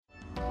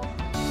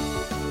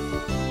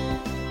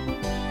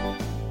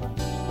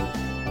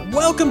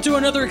Welcome to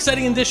another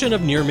exciting edition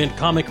of Near Mint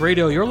Comic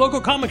Radio, your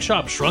local comic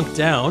shop shrunk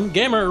down,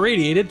 gamma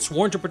irradiated,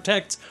 sworn to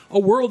protect a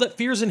world that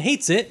fears and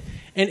hates it,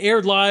 and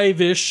aired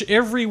live-ish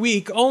every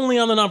week only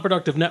on the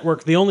Non-Productive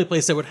Network, the only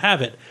place that would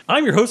have it.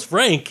 I'm your host,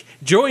 Frank,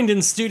 joined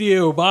in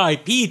studio by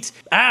Pete,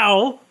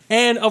 Al,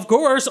 and of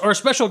course, our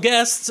special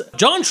guest,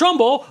 John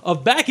Trumbull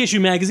of Back Issue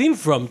Magazine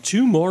from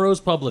Tomorrow's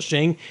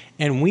Publishing,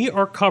 and we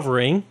are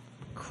covering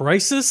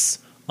Crisis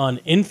on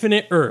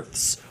Infinite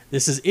Earths.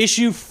 This is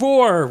issue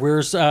 4.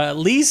 There's at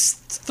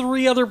least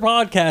 3 other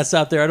podcasts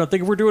out there. I don't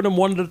think we're doing them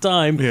one at a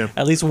time. Yeah.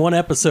 At least one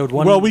episode.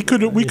 Well, we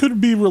could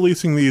be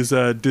releasing these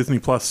Disney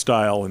Plus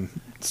style and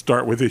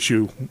start with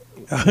issue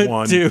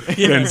 1,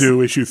 then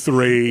do issue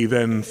 3,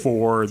 then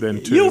 4,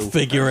 then 2. You'll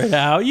figure it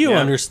out. You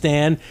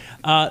understand.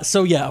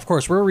 So yeah, of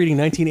course, we're reading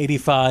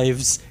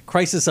 1985's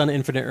Crisis on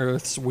Infinite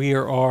Earths. We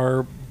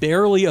are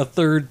barely a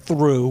third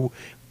through.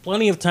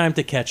 Plenty of time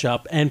to catch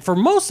up. And for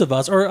most of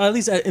us, or at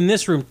least in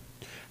this room,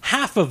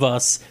 half of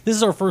us, this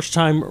is our first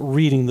time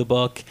reading the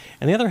book,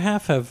 and the other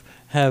half have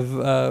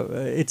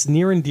it's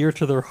near and dear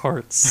to their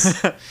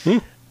hearts.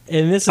 And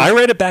this is, I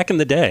read it back in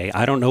the day.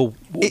 I don't know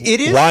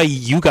why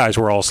you guys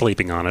were all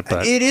sleeping on it,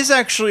 but it is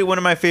actually one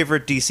of my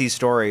favorite DC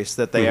stories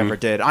that they ever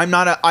did.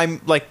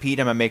 I'm like Pete.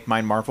 I'm a make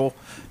mine Marvel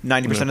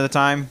 90% of the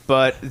time,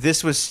 but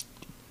this was.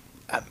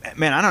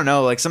 Man, I don't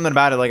know. Like, something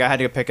about it, like, I had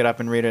to pick it up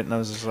and read it, and I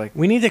was just like...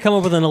 We need to come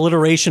up with an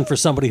alliteration for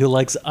somebody who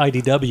likes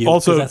IDW.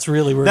 Also, that's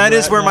really where that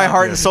is where my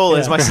heart and soul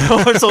is. My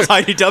soul's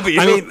IDW.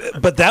 I mean,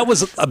 but that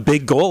was a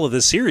big goal of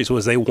this series,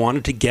 was they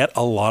wanted to get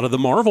a lot of the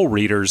Marvel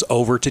readers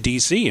over to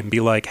DC and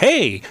be like,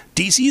 hey,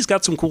 DC's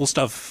got some cool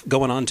stuff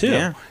going on, too.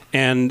 Yeah.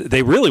 And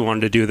they really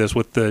wanted to do this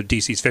with the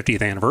DC's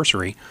 50th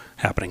anniversary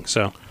happening,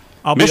 so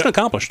mission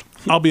accomplished.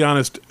 I'll be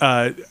honest...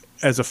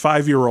 as a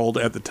 5-year-old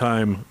at the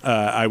time,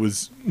 I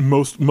was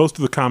most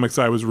of the comics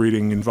I was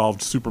reading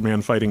involved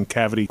Superman fighting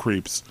cavity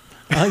creeps.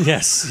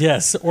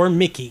 Yes, or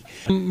Mickey.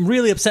 I'm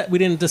really upset we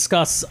didn't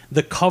discuss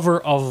the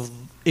cover of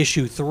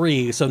issue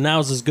 3, so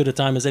now's as good a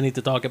time as any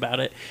to talk about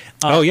it.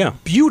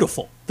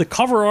 Beautiful. The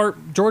cover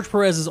art, George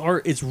Perez's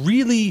art, is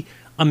really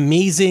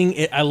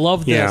amazing. I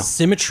love the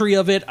symmetry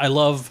of it. I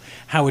love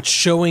how it's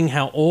showing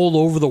how all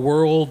over the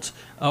worlds.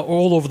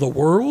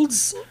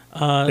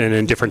 And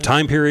in different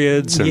time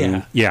periods.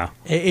 And,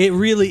 it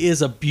really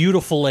is a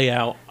beautiful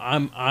layout.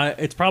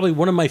 It's probably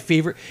one of my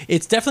favorite.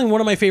 It's definitely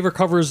one of my favorite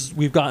covers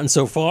we've gotten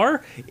so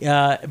far.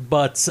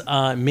 But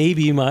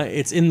maybe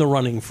it's in the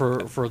running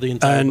for the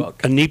entire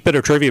book. A neat bit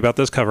of trivia about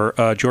this cover: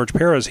 George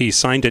Perez, he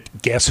signed it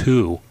Guess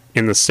Who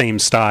in the same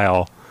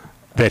style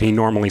that he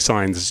normally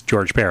signs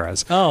George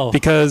Perez. Oh,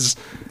 because.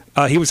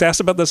 He was asked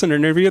about this in an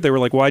interview. They were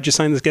like, why'd you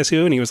sign this Guess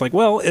Who? And he was like,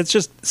 well, it's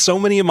just so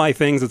many of my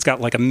things. It's got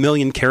like 1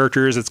 million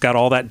characters. It's got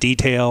all that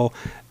detail.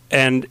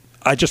 And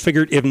I just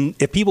figured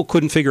if people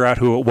couldn't figure out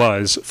who it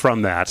was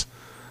from that.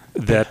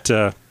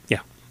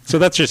 So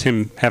that's just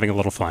him having a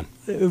little fun.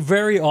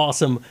 Very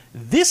awesome.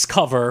 This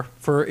cover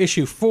for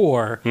issue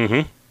 4,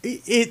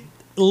 it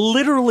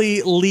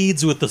literally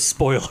leads with the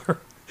spoiler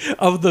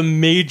of the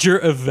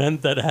major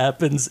event that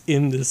happens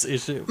in this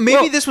issue.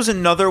 Maybe this was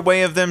another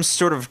way of them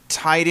sort of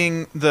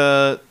tiding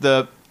the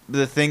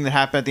thing that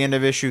happened at the end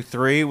of issue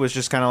 3 was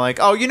just kind of like,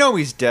 oh,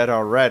 he's dead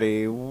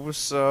already.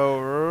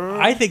 So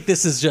I think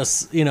this is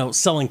just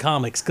selling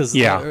comics because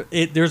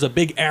there's a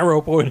big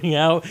arrow pointing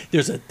out.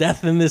 There's a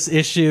death in this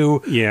issue.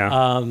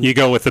 Yeah, you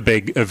go with the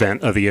big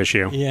event of the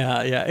issue.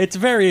 Yeah, it's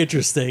very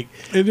interesting.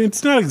 And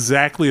it's not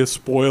exactly a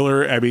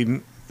spoiler. I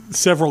mean,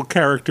 several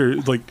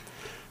characters like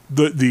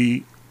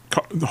the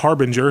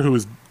Harbinger, who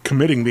is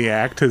committing the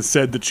act, has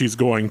said that she's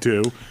going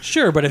to.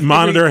 Sure, but if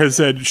Monitor has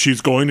said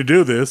she's going to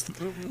do this,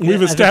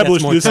 we've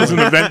established this is an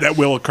event that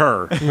will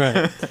occur.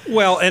 Right.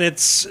 Well, and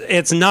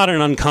it's not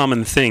an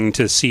uncommon thing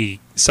to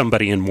see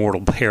somebody in mortal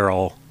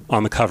peril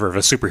on the cover of a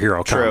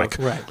superhero comic.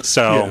 Right.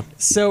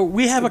 So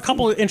we have a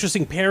couple of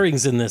interesting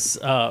pairings in this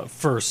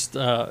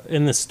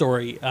in this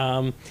story.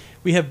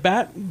 We have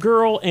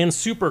Batgirl and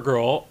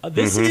Supergirl.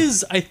 This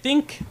is, I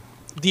think,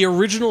 the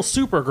original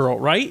Supergirl,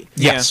 right?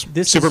 Yes.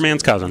 This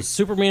Superman's cousin.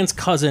 Superman's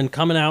cousin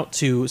coming out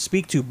to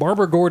speak to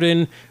Barbara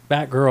Gordon,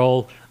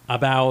 Batgirl,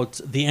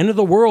 about the end of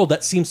the world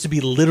that seems to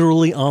be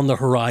literally on the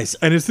horizon.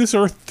 And is this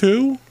Earth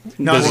 2?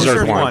 No, this is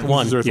Earth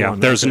 1. This is Earth 1.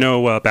 There's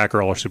no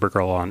Batgirl or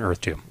Supergirl on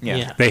Earth 2.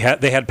 Yeah. They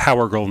had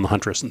Power Girl and the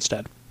Huntress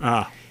instead.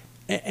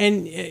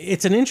 And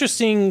it's an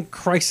interesting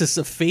crisis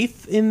of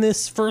faith in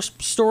this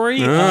first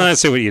story. I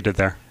see what you did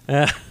there.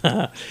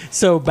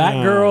 So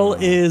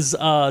Batgirl is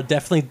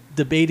definitely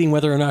debating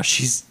whether or not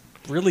she's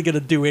really going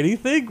to do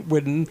anything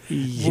when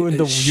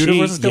the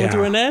universe is coming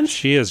to an end.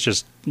 She is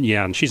just,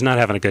 and she's not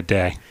having a good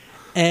day.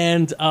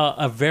 And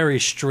a very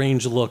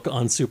strange look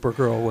on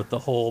Supergirl with the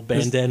whole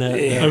bandana.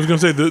 I was going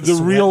to say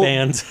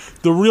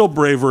the real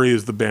bravery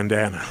is the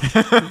bandana.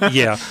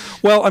 Yeah.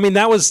 Well, I mean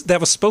that was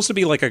supposed to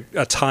be like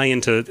a tie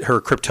into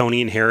her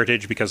Kryptonian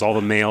heritage because all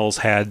the males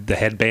had the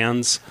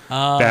headbands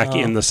back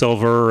in the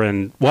Silver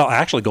and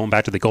actually going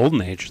back to the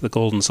Golden Age, the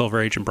Golden,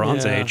 Silver Age, and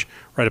Bronze Age,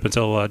 right up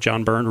until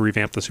John Byrne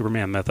revamped the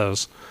Superman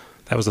mythos.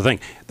 That was the thing.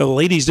 The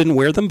ladies didn't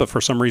wear them, but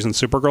for some reason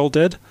Supergirl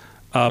did.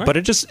 But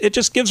it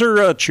just gives her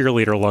a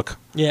cheerleader look.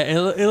 Yeah,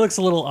 it looks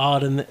a little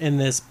odd in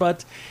this,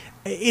 but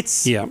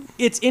it's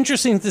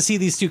interesting to see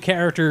these two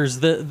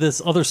characters,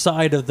 this other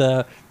side of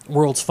the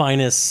world's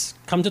finest,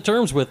 come to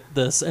terms with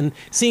this, and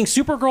seeing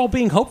Supergirl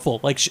being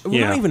hopeful. Like,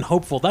 not even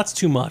hopeful. That's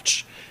too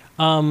much.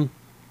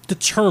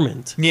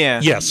 Determined.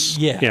 Yeah. Yes.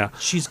 Yeah.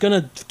 She's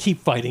gonna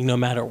keep fighting no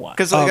matter what.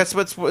 Because that's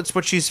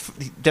what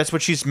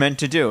she's meant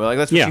to do. Like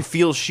that's what she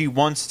feels she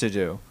wants to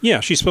do.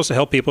 Yeah, she's supposed to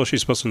help people. She's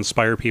supposed to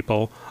inspire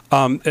people.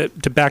 To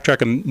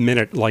backtrack a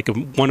minute, like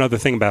one other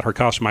thing about her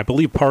costume, I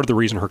believe part of the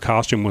reason her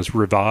costume was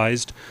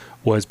revised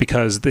was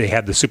because they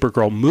had the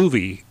Supergirl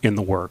movie in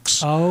the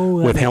works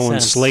with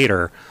Helen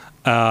Slater,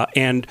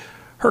 and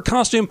her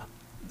costume.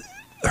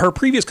 Her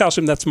previous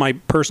costume, that's my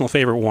personal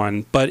favorite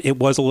one, but it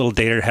was a little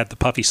dated. It had the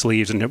puffy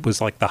sleeves, and it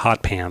was like the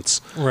hot pants.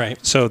 Right.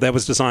 So that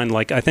was designed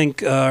like, I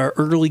think,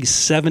 early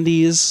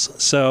 70s.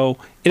 So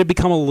it had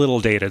become a little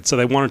dated. So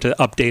they wanted to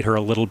update her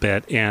a little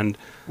bit. And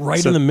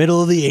in the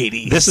middle of the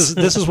 80s.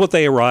 This is what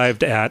they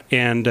arrived at.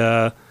 And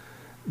the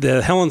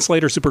Helen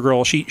Slater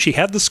Supergirl, she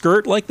had the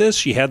skirt like this.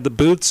 She had the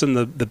boots and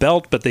the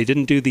belt, but they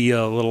didn't do the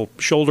little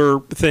shoulder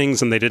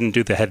things, and they didn't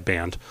do the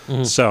headband.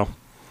 Mm-hmm. So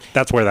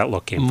that's where that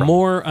look came from.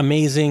 More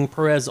amazing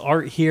Perez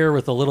art here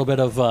with a little bit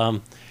of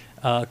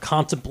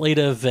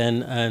contemplative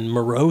and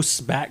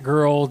morose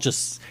Batgirl,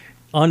 just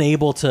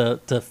unable to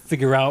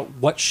figure out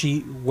what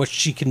she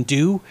can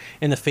do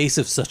in the face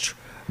of such,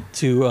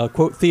 to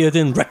quote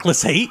Theoden,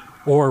 reckless hate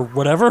or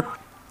whatever.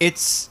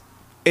 It's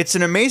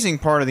an amazing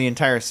part of the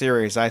entire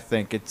series. I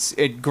think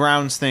it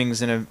grounds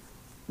things in a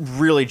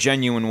really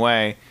genuine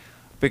way,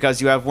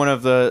 because you have one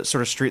of the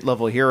sort of street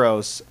level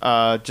heroes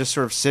just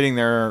sort of sitting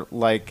there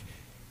like.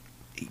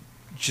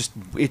 Just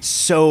it's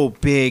so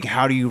big.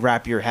 How do you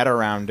wrap your head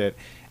around it?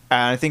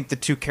 And I think the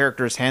two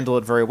characters handle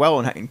it very well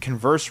and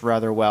converse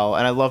rather well.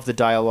 And I love the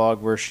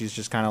dialogue where she's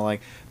just kind of like,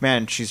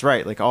 man, she's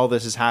right. Like, all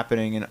this is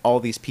happening and all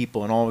these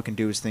people, and all we can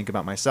do is think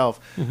about myself.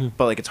 Mm-hmm.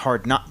 But like, it's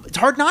hard not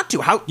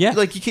to. How? Yeah.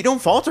 Like, you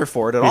don't falter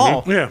for it at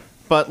all. Yeah.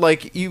 But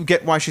like, you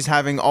get why she's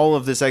having all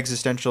of this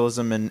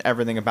existentialism and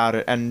everything about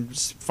it, and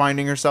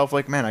finding herself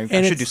like, man, I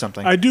should do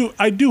something. I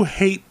do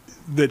hate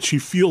that she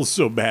feels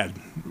so bad.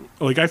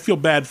 Like, I feel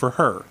bad for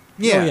her.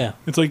 Yeah. Oh, yeah.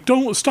 It's like,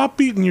 don't stop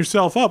beating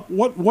yourself up.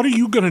 What are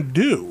you going to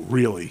do,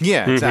 really?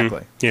 Yeah,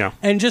 exactly. Mm-hmm. Yeah.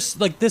 And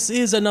just like, this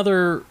is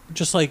another,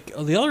 just like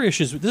the other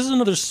issues, this is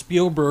another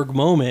Spielberg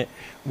moment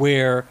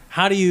where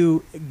how do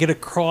you get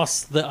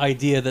across the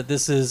idea that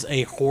this is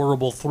a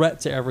horrible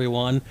threat to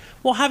everyone?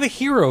 Well, have a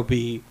hero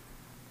be,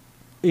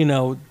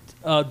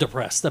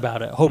 depressed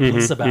about it,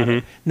 hopeless about it.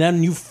 And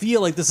then you feel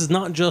like this is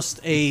not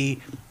just a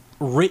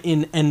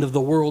written end of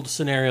the world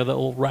scenario that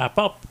will wrap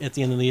up at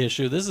the end of the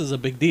issue. This is a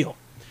big deal.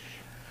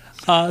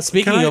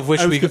 Speaking of which,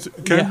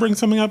 can I bring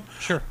something up?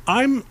 Sure.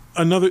 I'm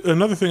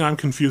another thing I'm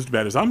confused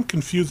about is I'm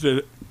confused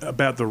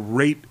about the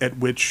rate at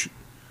which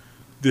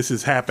this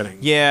is happening.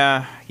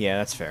 Yeah,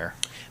 that's fair.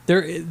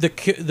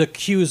 The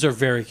cues are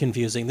very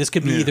confusing. This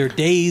could be either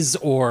days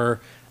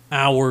or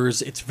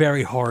hours. It's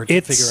very hard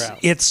to figure out.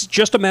 It's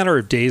just a matter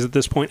of days at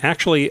this point.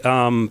 Actually,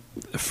 in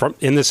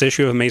this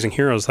issue of Amazing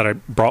Heroes that I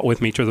brought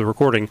with me to the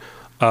recording,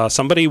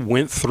 somebody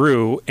went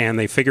through and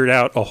they figured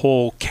out a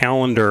whole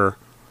calendar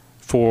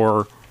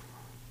for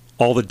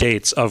all the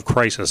dates of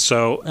Crisis.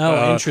 So,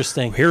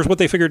 interesting. Here's what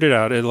they figured it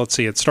out. Let's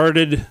see. It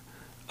started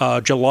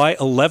July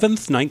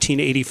 11th,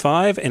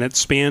 1985, and it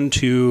spanned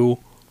to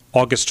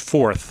August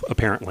 4th,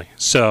 apparently.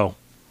 So,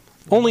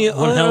 only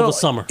one hell of a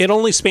summer. It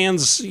only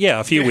spans,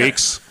 a few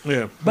weeks.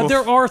 Yeah, but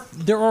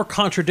there are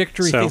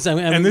contradictory things. I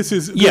mean, and this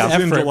is in July.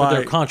 But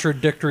there are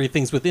contradictory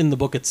things within the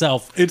book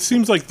itself. It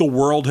seems like the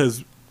world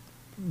has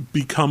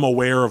become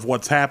aware of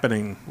what's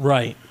happening.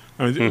 Right.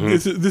 I mean,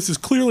 this is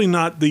clearly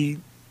not the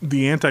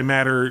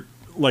antimatter,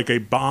 like a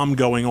bomb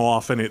going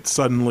off and it's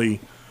suddenly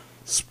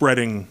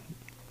spreading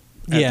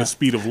at the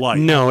speed of light.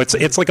 No,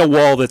 it's like a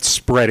wall that's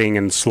spreading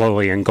and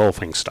slowly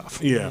engulfing stuff.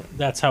 Yeah,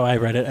 that's how I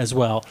read it as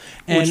well.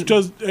 And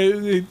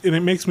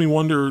it makes me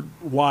wonder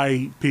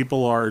why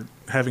people are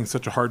having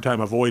such a hard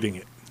time avoiding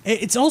it.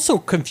 It's also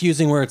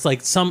confusing where it's like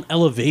some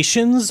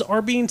elevations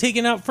are being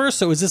taken out first.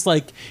 So is this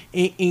like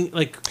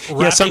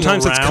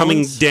sometimes it's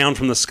coming down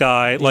from the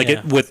sky. Like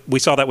Yeah. we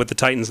saw that with the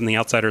Titans and the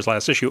Outsiders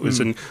last issue. It was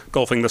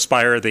engulfing the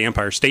spire of the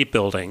Empire State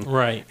Building.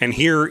 Right. And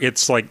here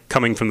it's like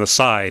coming from the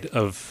side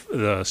of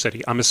the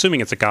city. I'm assuming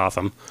it's a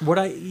Gotham.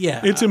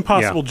 It's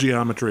impossible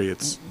geometry.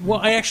 Well,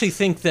 I actually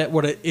think that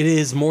what it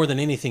is more than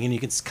anything, and you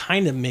can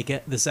kind of make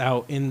this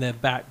out in the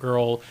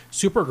Batgirl,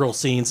 Supergirl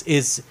scenes,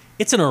 is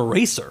it's an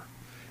eraser.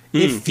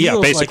 It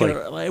feels basically,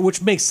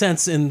 which makes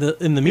sense in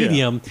the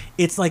medium. Yeah.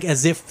 It's like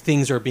as if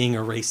things are being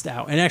erased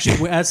out, and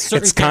actually, as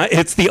certain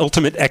it's the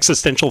ultimate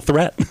existential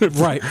threat,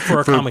 right, for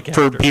a comic for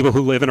character. people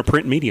who live in a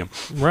print medium.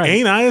 Right?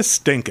 Ain't I a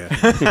stinker?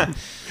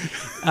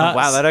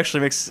 Wow, that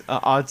actually makes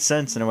odd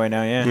sense in a way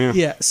now.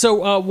 Yeah.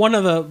 So one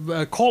of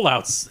the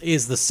call-outs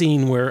is the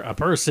scene where a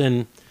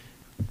person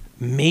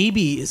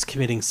maybe is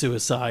committing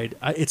suicide.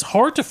 It's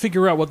hard to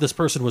figure out what this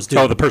person was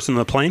doing. Oh, the person in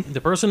the plane? The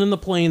person in the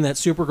plane that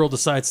Supergirl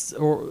decides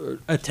or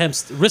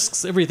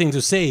risks everything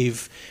to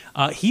save.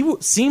 He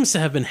seems to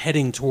have been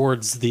heading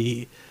towards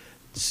the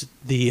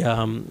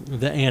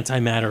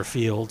antimatter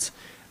field.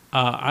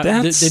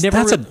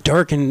 That's a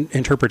dark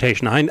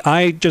interpretation.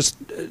 I just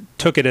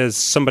took it as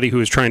somebody who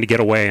was trying to get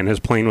away, and his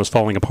plane was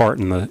falling apart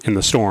in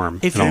the storm.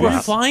 If and he all were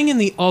that. flying in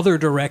the other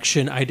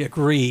direction, I'd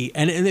agree.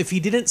 And if he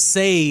didn't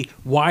say,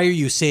 "Why are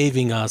you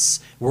saving us?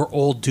 We're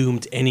all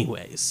doomed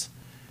anyways."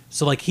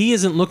 So like he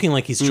isn't looking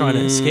like he's trying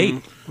to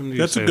escape.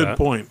 That's a good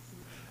point.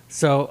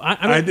 So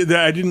I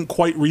didn't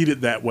quite read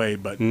it that way,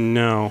 but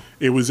No.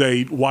 it was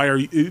I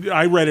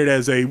read it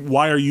as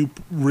why are you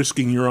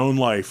risking your own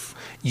life?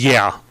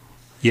 Yeah.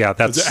 Yeah,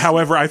 that's...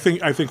 However, I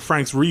think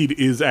Frank's read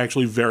is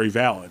actually very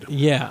valid.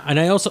 yeah,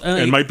 and I also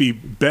It might be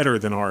better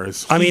than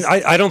ours. I mean,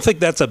 I don't think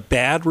that's a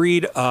bad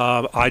read.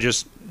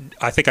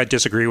 I think I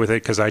disagree with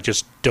it because I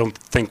just don't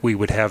think we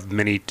would have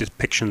many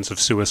depictions of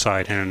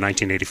suicide in a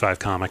 1985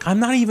 comic. I'm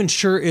not even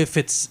sure if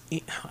it's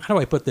how do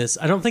I put this?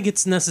 I don't think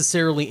it's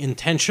necessarily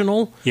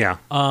intentional. Yeah.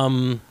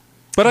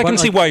 But I can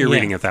see why you're yeah,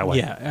 reading it that way.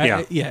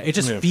 Yeah, it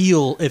just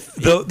Yeah. it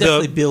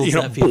definitely builds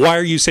that feeling. why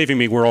are you saving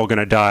me? We're all going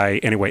to die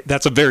anyway.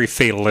 That's a very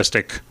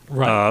fatalistic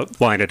Right.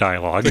 line of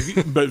dialogue.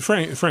 But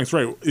Frank's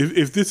right.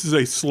 If this is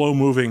a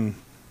slow-moving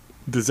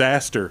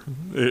disaster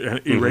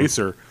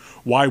eraser,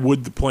 why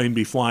would the plane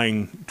be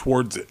flying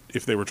towards it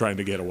if they were trying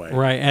to get away?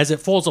 Right, as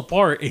it falls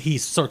apart, he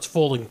starts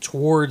falling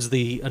towards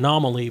the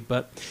anomaly,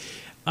 but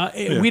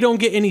we don't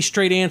get any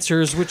straight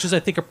answers, which is, I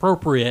think,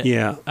 appropriate.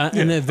 Yeah.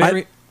 And a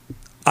very...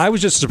 I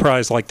was just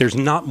surprised, like, there's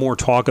not more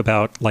talk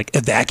about, like,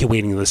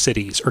 evacuating the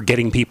cities or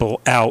getting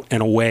people out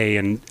and away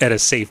and at a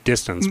safe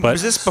distance. But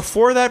Was this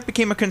before that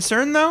became a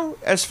concern, though,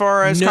 as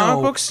far as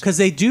comic books? because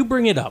they do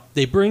bring it up.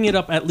 They bring it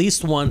up at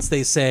least once.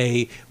 They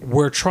say,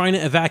 we're trying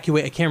to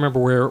evacuate. I can't remember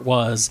where it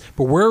was,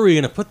 but where are we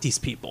going to put these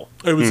people?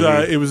 It was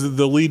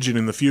the Legion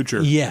in the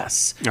future.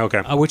 Yes. Okay.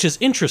 Which is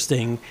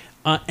interesting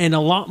and a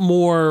lot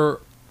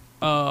more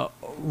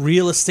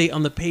real estate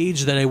on the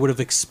page that I would have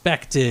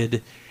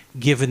expected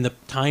given the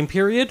time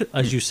period.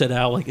 As you said,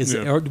 Al, like,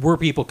 were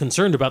people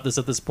concerned about this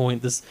at this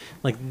point?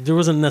 There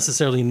wasn't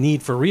necessarily a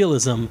need for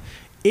realism.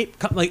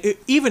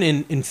 Even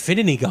in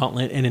Infinity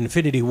Gauntlet and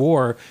Infinity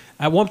War,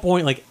 at one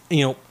point,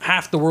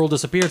 half the world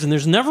disappears, and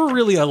there's never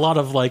really a lot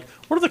of what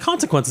are the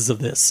consequences of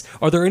this?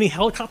 Are there any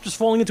helicopters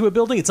falling into a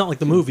building? It's not like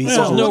the movies.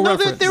 There's no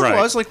reference. There Right.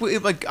 was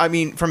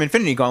from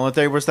Infinity Gauntlet,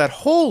 there was that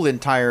whole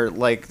entire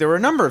there were a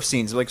number of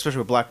scenes, especially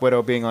with Black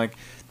Widow being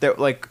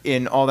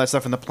in all that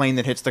stuff in the plane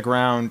that hits the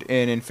ground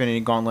in Infinity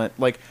Gauntlet,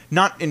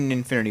 not in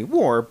Infinity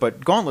War,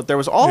 but Gauntlet. There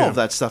was all of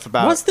that stuff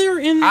about. Was there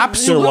in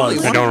Absolutely, There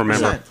was. I don't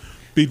remember.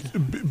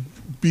 100%.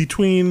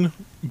 Between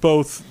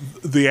both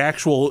the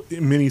actual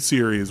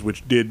miniseries,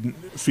 which did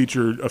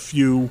feature a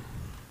few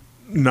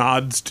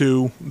nods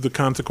to the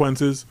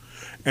consequences,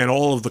 and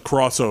all of the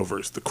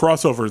crossovers. The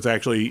crossovers,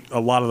 actually, a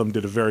lot of them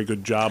did a very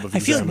good job of I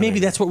feel like maybe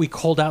examining. that's what we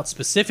called out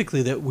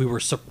specifically, that we were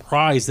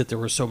surprised that there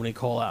were so many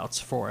call-outs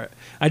for it.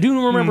 I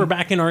do remember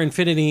back in our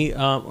Infinity,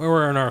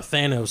 or in our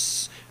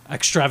Thanos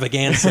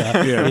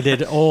extravaganza, Yeah. we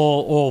did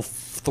all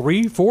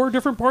 3-4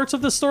 different parts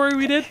of the story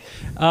we did.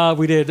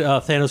 We did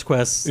Thanos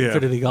Quest, Yeah.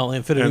 Infinity Gauntlet,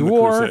 Infinity And the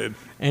War, Crusade.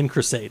 and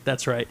Crusade.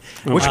 That's right.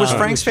 Which was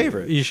Frank's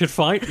favorite. You should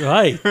find.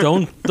 Hey,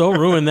 don't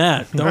ruin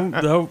that.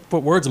 Don't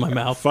put words in my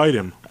mouth. Fight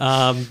him.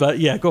 But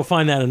yeah, go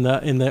find that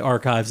in the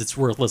archives. It's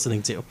worth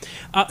listening to.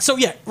 So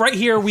yeah, right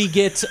here we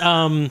get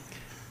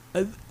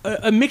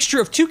a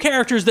mixture of two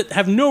characters that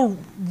have no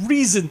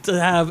reason to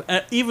have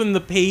even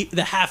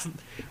the half.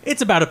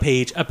 It's about a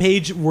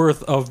page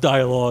worth of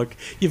dialogue.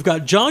 You've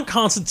got John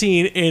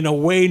Constantine in a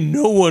way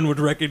no one would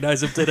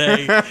recognize him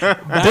today.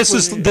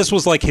 This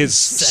was like his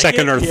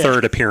second or Yeah.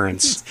 third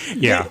appearance.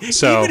 Yeah.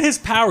 So even his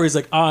power is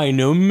I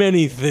know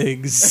many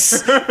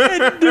things.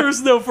 And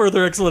there's no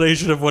further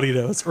explanation of what he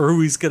knows or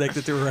who he's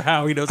connected to or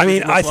how he knows. I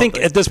mean, I think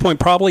things. at this point,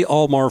 probably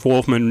all Marv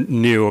Wolfman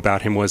knew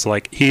about him was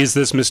he's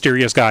this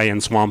mysterious guy in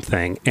Swamp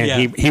Thing, and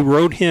Yeah.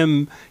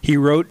 he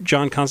wrote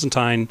John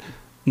Constantine,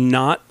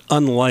 not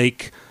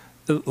unlike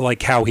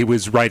how he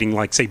was writing,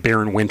 say,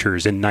 Baron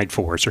Winters in Night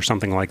Force or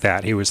something like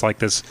that. He was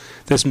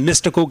this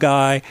mystical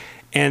guy,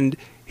 and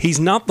he's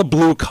not the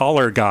blue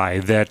collar guy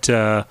that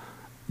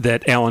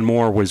Alan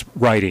Moore was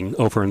writing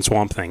over in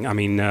Swamp Thing. I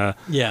mean, George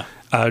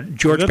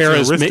That's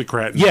Perez, an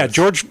aristocrat in yeah, this.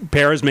 George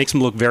Perez makes him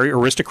look very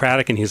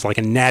aristocratic, and he's like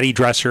a natty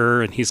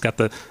dresser, and he's got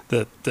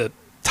the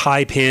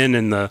tie pin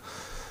and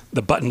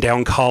the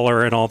button-down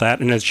collar and all that,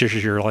 and it's just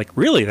you're like,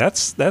 really,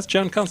 that's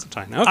John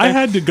Constantine. Okay. I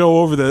had to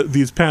go over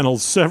these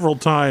panels several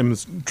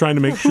times trying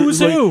to make sure. Who's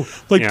who?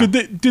 Yeah.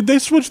 Did they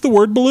switch the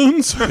word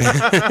balloons?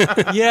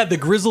 Yeah, the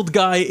grizzled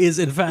guy is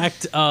in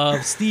fact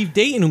Steve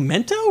Dayton, who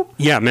Mento.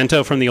 Yeah,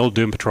 Mento from the old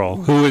Doom Patrol,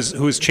 who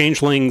is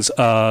Changeling's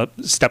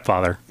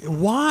stepfather.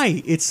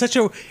 Why? It's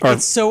so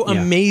yeah.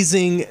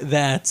 amazing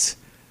that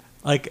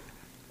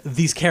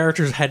these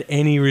characters had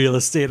any real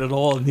estate at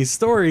all in these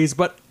stories,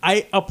 but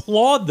I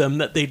applaud them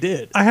that they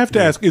did. I have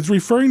to ask: is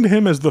referring to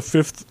him as the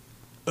fifth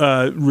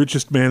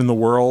richest man in the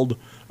world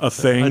a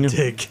thing? A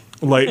dig.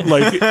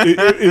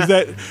 Is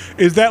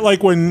that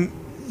like when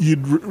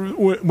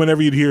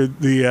whenever you'd hear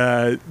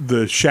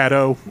the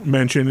Shadow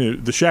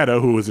mention the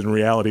Shadow, who was in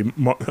reality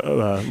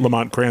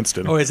Lamont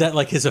Cranston? Oh, is that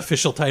like his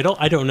official title?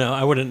 I don't know.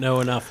 I wouldn't know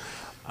enough.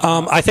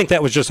 I think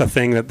that was just a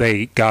thing that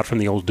they got from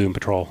the old Doom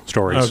Patrol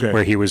stories,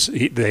 where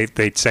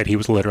they said he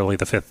was literally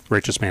the 5th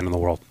richest man in the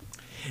world.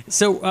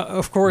 So,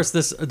 of course,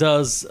 this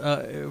does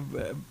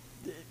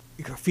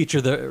feature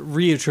the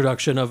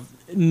reintroduction of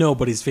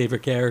nobody's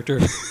favorite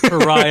character,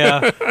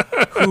 Pariah,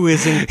 who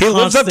is in He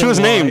lives up to his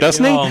name,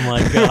 doesn't he? Oh,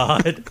 my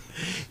God.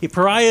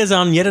 Pariah is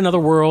on yet another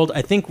world.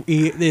 I think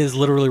he is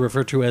literally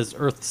referred to as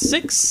Earth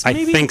 6,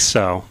 maybe? I think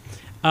so.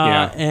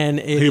 Yeah. And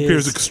he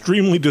appears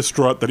extremely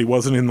distraught that he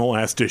wasn't in the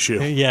last issue.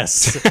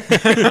 Yes.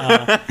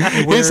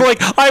 He's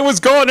like, I was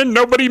gone and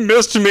nobody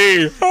missed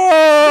me.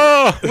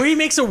 Ah! Where he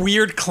makes a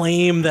weird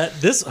claim that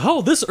this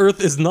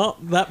Earth is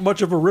not that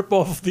much of a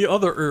ripoff of the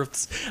other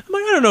Earths. I'm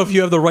like, I don't know if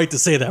you have the right to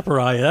say that,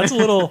 Pariah. That's a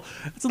little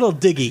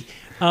diggy.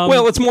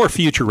 Well, it's more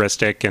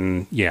futuristic,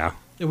 and yeah.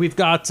 We've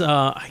got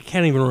I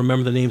can't even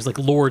remember the names, like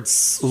Lord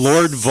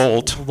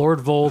Volt,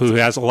 who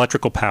has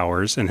electrical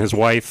powers, and his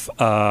wife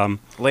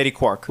Lady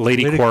Quark.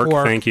 Lady Quark,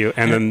 thank you,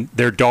 and then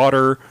their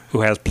daughter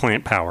who has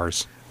plant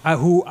powers.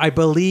 Who I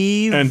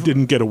believe and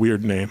didn't get a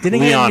weird name. Didn't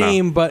get a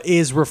name, but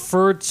is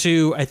referred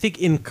to, I think,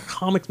 in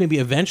comics maybe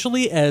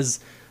eventually as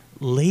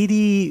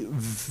Lady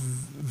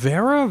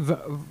Vera.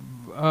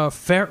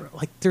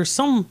 Like there's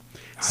some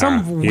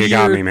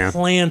weird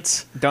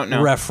plant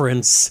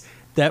reference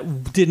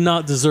that did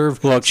not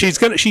deserve. Look,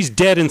 she's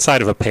dead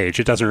inside of a page.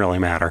 It doesn't really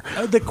matter.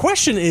 The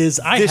question is,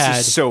 this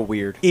is so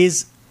weird.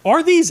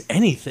 Are these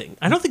anything?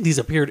 I don't think these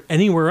appeared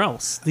anywhere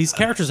else. These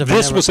characters have.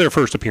 This was their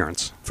first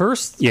appearance.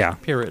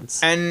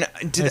 Appearance, and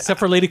except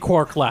for Lady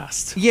Quark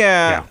last.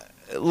 Yeah.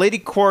 Lady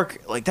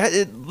Quark, like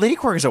that. Lady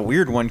Quark is a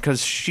weird one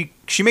because she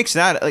makes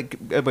that like.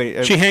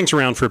 She hangs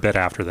around for a bit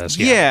after this.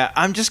 Yeah,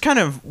 I'm just kind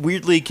of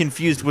weirdly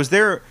confused. Was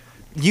there?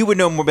 You would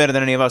know more better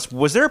than any of us.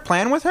 Was there a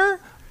plan with her?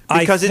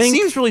 Because it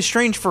seems really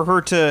strange for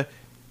her to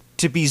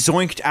be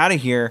zoinked out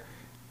of here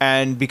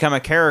and become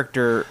a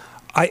character.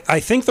 I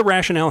think the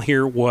rationale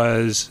here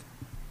was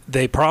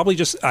they probably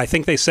I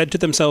think they said to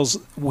themselves,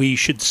 we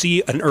should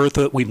see an Earth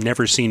that we've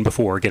never seen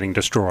before getting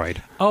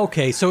destroyed.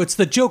 Okay, so it's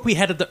the joke we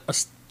had at the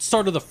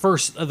start of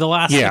the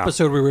last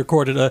episode we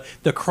recorded,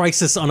 the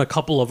crisis on a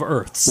couple of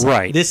Earths.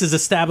 Right. This is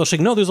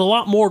establishing, no, there's a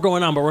lot more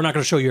going on, but we're not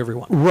going to show you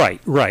everyone.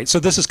 Right. So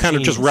this is kind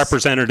of just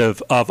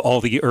representative of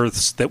all the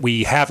Earths that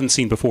we haven't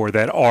seen before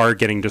that are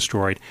getting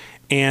destroyed.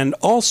 And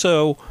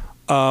also,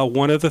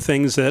 one of the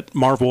things that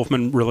Marv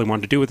Wolfman really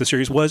wanted to do with the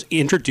series was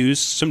introduce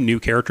some new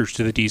characters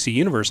to the DC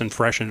universe and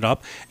freshen it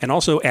up, and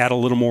also add a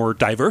little more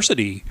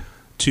diversity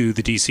to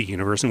the DC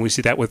universe. And we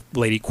see that with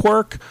Lady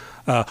Quark,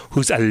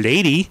 who's a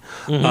lady.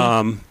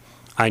 Mm-hmm.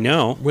 I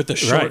know. With the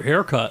short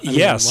haircut.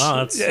 Yes.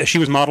 Wow, she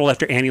was modeled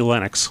after Annie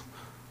Lennox.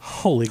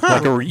 Holy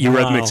crap. Like a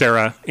Eurythmics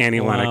era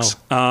Annie Lennox.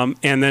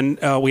 And then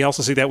we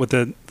also see that with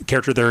the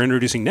character they're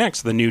introducing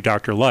next, the new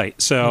Dr.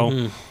 Light. So...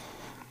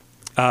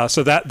 Mm-hmm.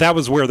 So that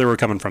was where they were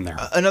coming from there.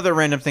 Another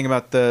random thing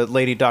about the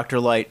Lady Dr.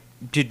 Light.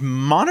 Did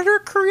Monitor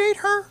create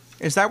her?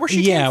 Is that where she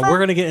came from? Yeah, we're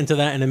going to get into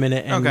that in a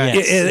minute. And okay.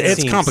 Yes,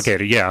 it's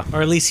complicated, yeah.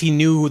 Or at least he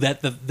knew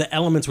that the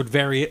elements would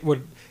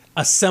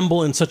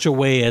assemble in such a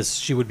way as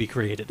she would be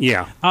created.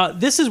 Yeah.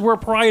 This is where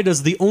Pariah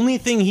does the only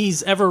thing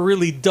he's ever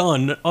really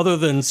done other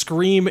than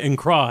scream and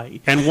cry.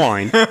 And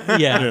whine.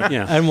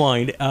 yeah, and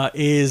whine.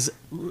 Is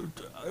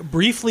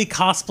briefly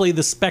cosplay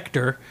the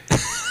Spectre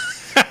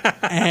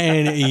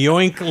and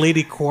yoink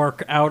Lady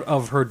Quark out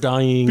of her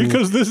dying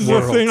because this is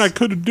a thing I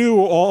could do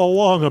all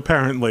along,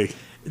 apparently.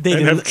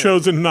 They have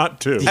chosen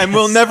not to. And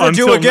will never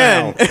do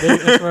again.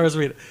 As far as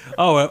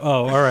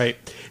all right.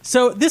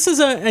 So this is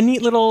a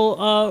neat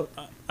little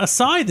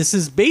aside. This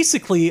is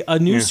basically a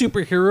new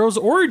superhero's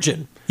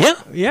origin.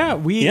 Yeah.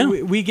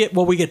 We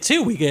get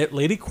two. We get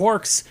Lady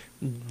Quark's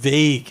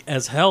vague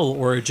as hell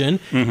origin,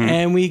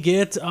 and we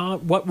get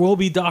what will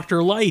be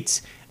Dr.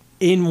 Light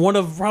in one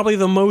of probably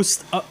the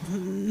most I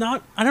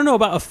don't know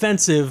about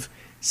offensive,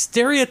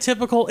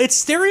 stereotypical.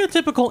 It's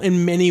stereotypical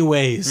in many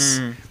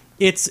ways.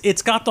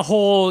 It's got the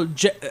whole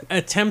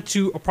attempt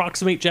to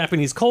approximate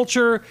Japanese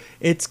culture.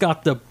 It's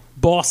got the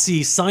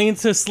bossy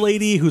scientist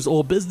lady who's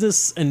all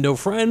business and no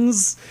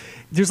friends.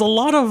 There's a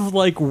lot of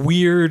like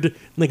weird,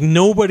 like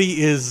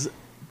nobody is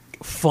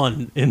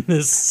fun in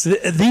this.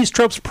 These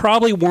tropes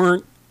probably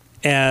weren't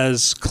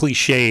as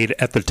cliched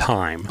at the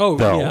time.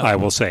 I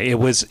will say it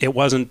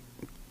wasn't.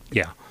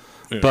 Yeah.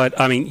 But,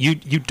 I mean, you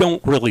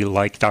don't really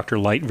like Dr.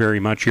 Light very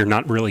much. You're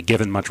not really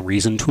given much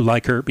reason to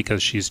like her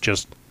because she's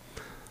just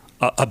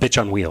a bitch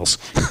on wheels.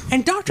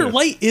 And Dr.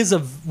 Light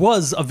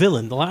was a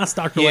villain. The last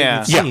Dr. Light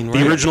we've seen, right?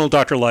 The original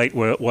Dr. Light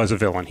was a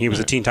villain. He was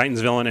a Teen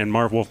Titans villain, and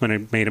Marv Wolfman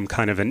had made him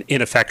kind of an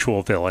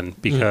ineffectual villain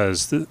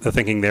because the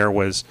thinking there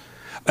was...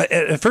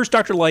 at first,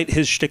 Dr. Light,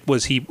 his shtick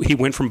was he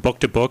went from book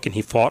to book, and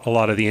he fought a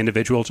lot of the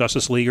individual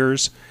Justice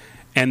Leaguers.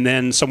 And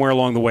then somewhere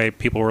along the way,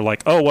 people were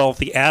like, oh, well, if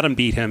the Atom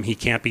beat him, he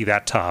can't be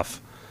that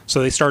tough.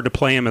 So they started to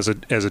play him as a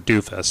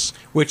doofus.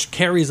 which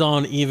carries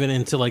on even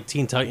into like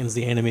Teen Titans,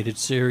 the animated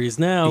series.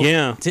 Now,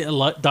 Yeah.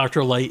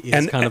 Dr. Light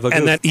is kind of a and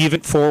goof. that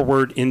even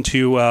forward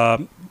into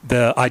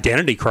the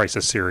Identity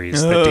Crisis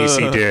series that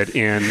DC did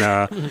in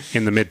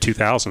the mid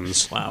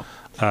 2000s. Wow.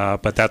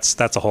 But that's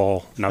a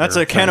whole. That's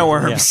a can of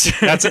worms.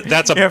 That's a If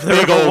there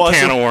big ever old was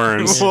can a- of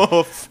worms.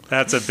 Woof.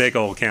 That's a big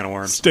old can of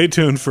worms. Stay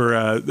tuned for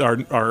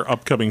our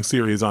upcoming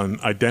series on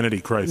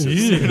Identity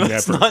Crisis.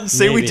 Let's not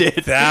say we Maybe.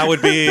 did. That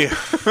would be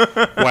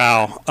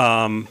wow.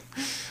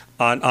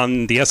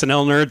 On the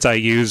SNL nerds, I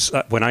use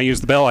when I use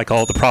the bell, I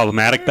call it the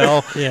problematic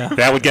bell. Yeah.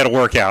 That would get a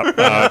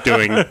workout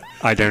doing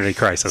Identity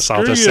Crisis.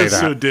 I'll just say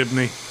Sue that.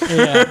 Dibney.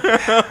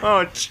 Yeah.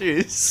 Oh,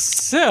 jeez.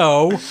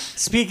 So,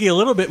 speaking a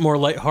little bit more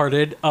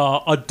lighthearted,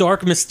 a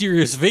dark,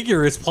 mysterious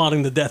figure is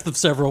plotting the death of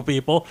several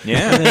people.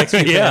 Yeah. In the next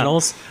few Yeah.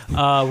 panels,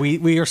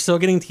 we are still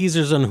getting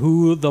teasers on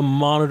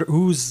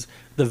who's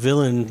the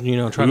villain.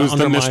 Trying Who's to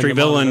the undermine mystery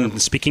villain Monitor.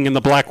 speaking in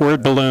the black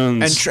word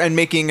balloons? And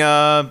making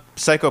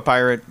Psycho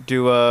Pirate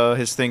do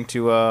his thing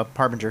to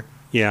Harbinger.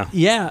 yeah.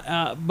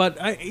 Yeah,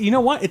 but you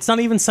know what? It's not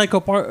even Psycho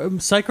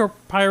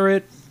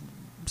Pirate.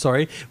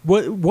 Sorry,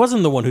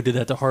 wasn't the one who did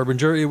that to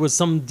Harbinger. It was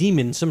some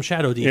demon, some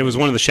shadow demon. It was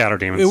one of the shadow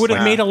demons. It would have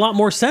Wow. made a lot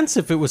more sense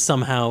if it was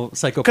somehow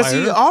Psycho Because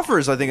Pirate. he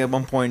offers, I think, at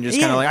one point, just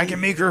kind Yeah. of like, I can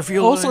make her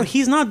feel. Also, like...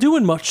 he's not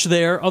doing much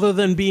there other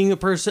than being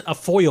a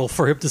foil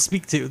for him to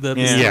speak to, the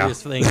Yeah.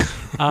 mysterious thing.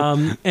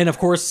 And of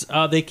course,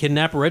 they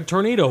kidnap Red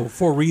Tornado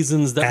for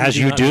reasons that we As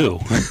you not do.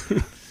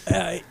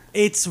 know.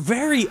 It's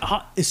very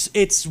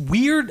it's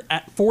weird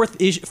at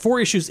four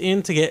issues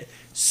in to get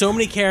so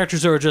many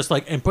characters that are just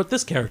like, and put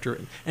this character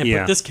in, and Yeah.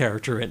 put this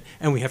character in,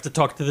 and we have to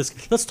talk to this.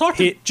 Let's talk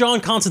to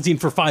John Constantine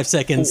for 5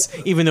 seconds,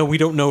 even though we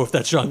don't know if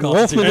that's John Constantine.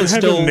 Wolfman And is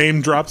had still him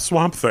name drop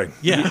Swamp Thing.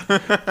 Yeah,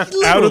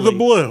 Out of the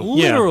blue.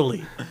 Yeah.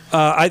 Literally.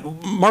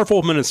 Marv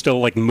Wolfman is still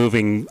like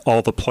moving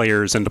all the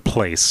players into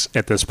place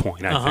at this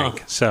point, I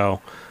think. So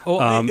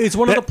Oh, is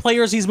one of the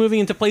players he's moving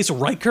into place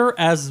Riker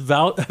as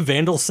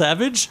Vandal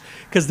Savage?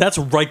 Because that's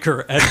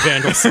Riker as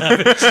Vandal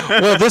Savage.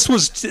 well, this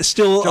was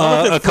still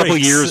Jonathan a couple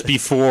Frakes. years I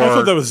before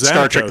thought that was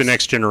Star Trek: Xanatos. The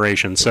Next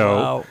Generation. So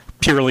Wow.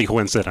 purely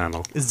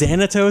coincidental.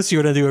 Xanatos, you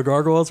want to do a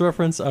Gargoyles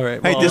reference? All right.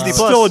 Hey, well, Disney It's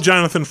Plus. still a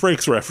Jonathan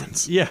Frakes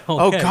reference. Yeah.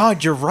 Oh, okay.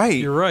 God, you're right.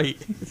 You're right.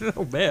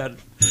 Oh, bad.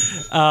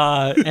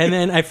 And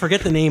then I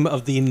forget the name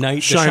of the knight.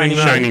 The Shining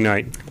Knight. Shining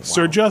Knight.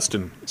 Sir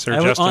Justin. Sir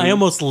I, Justin. I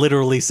almost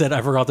literally said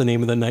I forgot the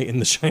name of the knight in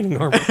the Shining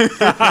armor.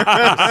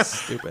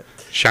 Stupid.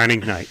 Shining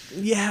Knight.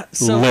 Yeah.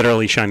 So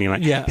Literally Shining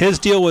Knight. Yeah. His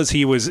deal was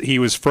he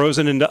was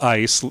frozen into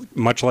ice,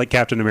 much like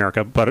Captain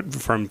America, but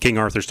from King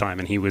Arthur's time,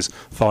 and he was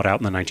thawed out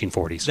in the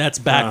 1940s. that's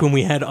back when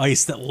we had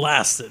ice that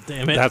lasted.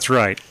 Damn it. That's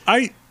right.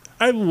 I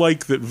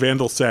like that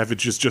Vandal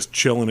Savage is just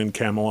chilling in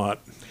Camelot.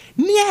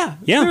 yeah.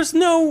 Yeah. There's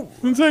no.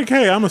 It's like,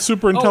 hey, I'm a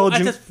super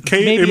intelligent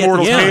maybe at the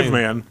immortal time.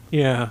 caveman.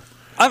 Yeah.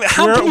 I mean,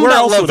 how Where- can you where not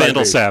else love would I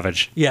Vandal be?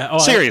 Savage? Yeah. Oh,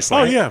 Seriously.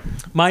 Oh, yeah.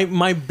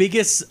 My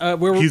biggest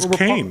He's we're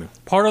Kane.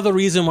 Part of the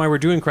reason why we're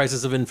doing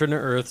Crisis of Infinite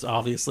Earths,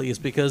 obviously, is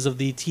because of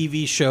the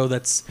TV show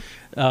that's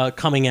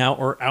coming out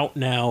or out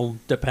now,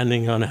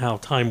 depending on how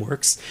time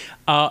works.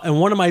 And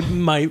one of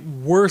my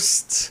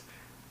worst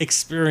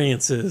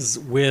experiences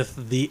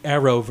with the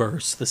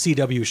Arrowverse, the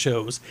CW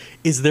shows,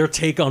 is their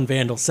take on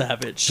Vandal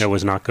Savage. It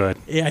was not good.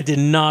 Yeah, I did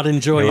not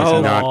enjoy It it was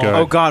at not all. good.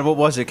 Oh, God, what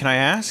was it? Can I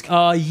ask?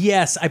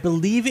 Yes, I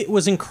believe it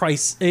was in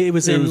Crisis. It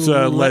was in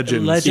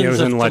Legends. Legends. Yeah, it was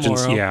of in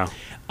Legends. Tomorrow.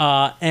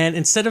 Yeah. And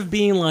instead of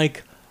being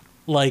like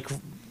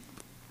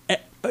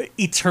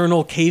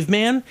Eternal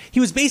Caveman, he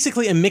was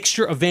basically a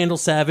mixture of Vandal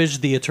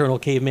Savage, the Eternal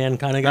Caveman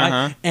kind of guy,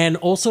 Uh-huh. and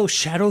also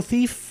Shadow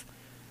Thief.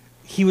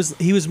 He was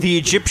The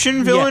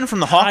Egyptian villain yeah,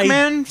 from the tied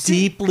Hawkman?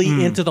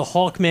 deeply into the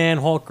Hawkman,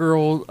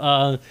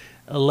 Hawkgirl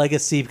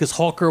legacy, because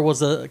Hawkgirl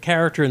was a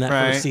character in that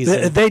Right. first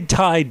season. They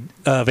tied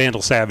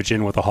Vandal Savage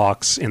in with the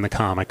Hawks in the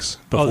comics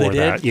before Oh, they did?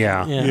 that.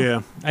 Yeah.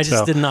 Yeah. I just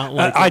So, did not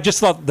like I it. just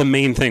thought the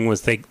main thing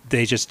was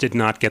they just did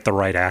not get the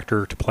right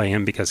actor to play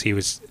him because he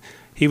was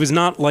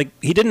not like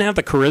he didn't have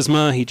the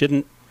charisma.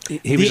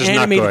 He was just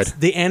not good.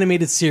 The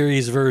animated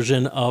series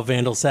version of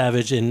Vandal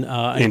Savage in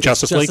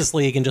Justice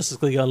League? and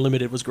Justice League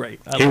Unlimited was great.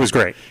 I He loved was it.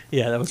 great.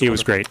 Yeah, that was He was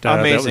wonderful. great. That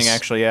Amazing, was-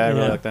 actually. Yeah, I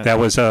really Yeah. like that. That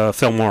was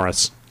Phil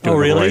Morris. doing Oh,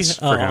 the really? voice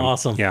for him.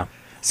 Awesome. Yeah.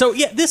 So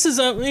yeah, this is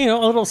a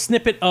little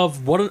snippet of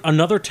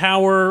another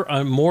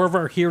tower, more of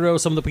our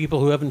heroes, some of the people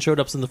who haven't showed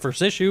up in the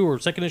first issue or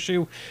second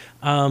issue,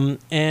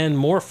 and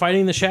more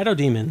fighting the shadow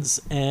demons.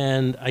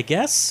 And I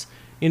guess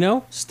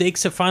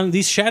stakes have finally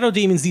these shadow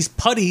demons, these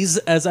putties,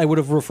 as I would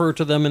have referred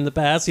to them in the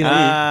past.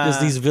 There's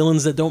these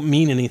villains that don't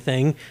mean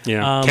anything.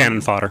 Yeah.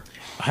 Cannon fodder.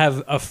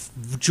 Have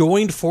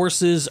joined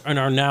forces and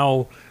are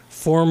now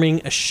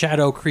forming a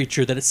shadow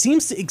creature that it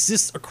seems to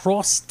exist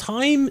across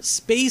time,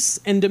 space,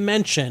 and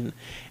dimension,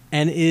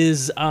 and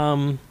is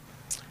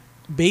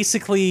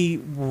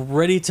basically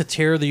ready to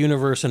tear the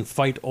universe and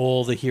fight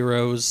all the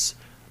heroes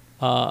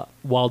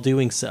while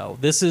doing so.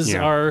 This is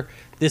Yeah.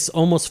 this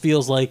almost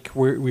feels like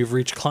we've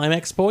reached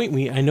climax point.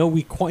 I know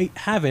we quite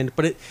haven't,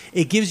 but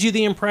it gives you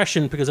the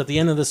impression, because at the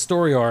end of the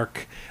story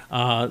arc,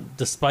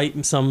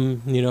 despite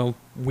some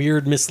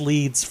weird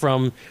misleads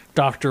from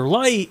Dr.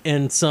 Light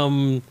and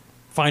some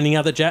finding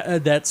out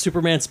that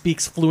Superman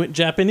speaks fluent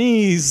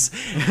Japanese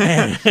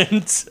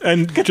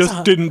and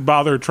just didn't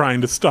bother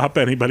trying to stop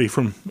anybody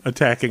from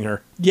attacking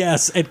her.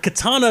 Yes, and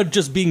Katana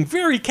just being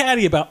very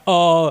catty about,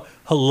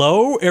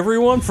 hello,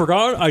 everyone,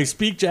 forgot I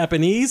speak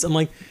Japanese. I'm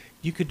like,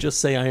 you could just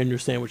say I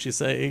understand what she's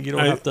saying. You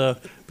don't have to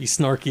be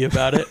snarky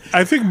about it.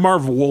 I think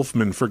Marv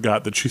Wolfman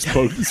forgot that she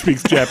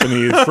speaks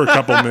Japanese for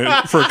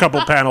a couple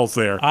panels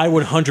there. I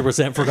would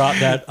 100% forgot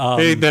that.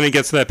 Then he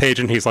gets to that page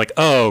and he's like,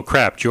 "Oh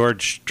crap!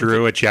 George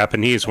drew a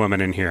Japanese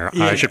woman in here.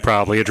 I should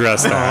probably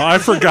address that." I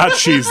forgot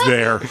she's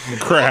there.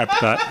 Crap.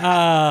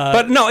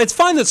 But no, it's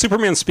fine that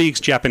Superman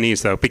speaks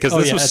Japanese though, because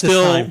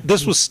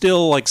this was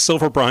still like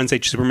Silver Bronze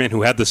Age Superman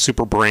who had the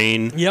super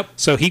brain. Yep.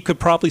 So he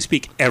could probably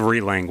speak every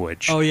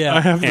language. Oh yeah.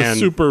 I have the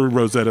super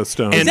Rosetta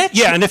Stone. And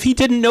and if he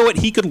didn't know it,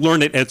 he could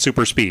learn it at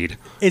super speed.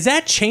 Is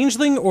that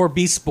Changeling or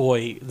Beast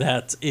Boy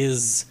that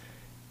is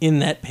in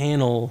that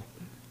panel?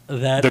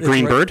 That the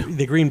Green Bird?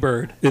 The Green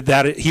Bird.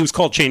 That he was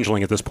called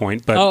Changeling at this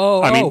point, but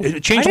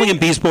Changeling and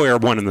Beast Boy are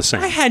one and the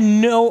same. I had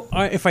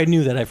if I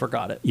knew that, I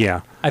forgot it.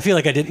 Yeah. I feel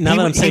like I didn't. Now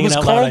that I'm saying it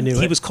out loud, I knew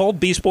it. He was called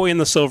Beast Boy in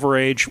the Silver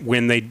Age.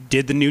 When they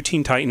did the new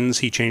Teen Titans,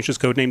 he changed his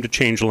code name to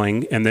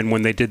Changeling, and then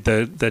when they did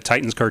the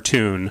Titans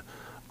cartoon,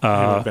 he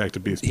went back to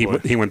Beast Boy.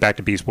 He went back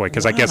to Beast Boy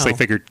because I guess they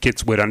figured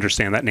kids would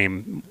understand that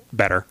name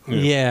better.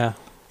 Yeah.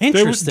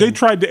 Interesting. They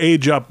tried to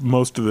age up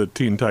most of the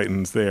Teen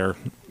Titans there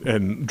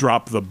and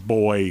drop the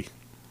boy.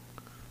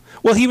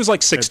 Well, he was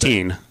like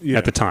 16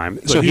 at the time,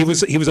 so he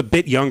was a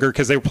bit younger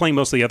because they were playing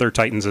most of the other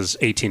Titans as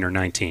 18 or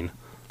 19,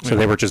 so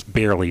they were just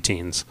barely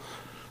teens.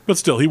 But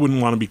still, he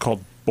wouldn't want to be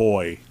called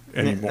boy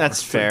anymore.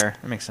 That's fair.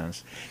 That makes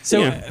sense.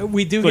 So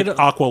we do like get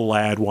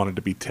Aqualad wanted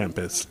to be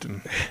Tempest.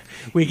 And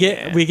we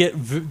get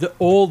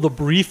all the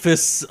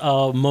briefest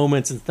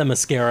moments in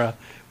Themyscira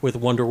with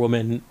Wonder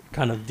Woman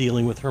kind of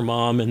dealing with her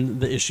mom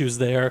and the issues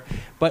there,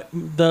 but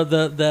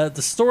the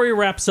story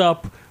wraps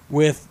up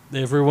with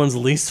everyone's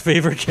least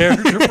favorite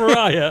character,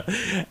 Pariah,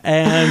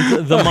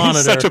 and the Monitor.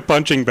 He's such a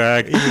punching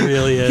bag. He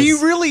really is. He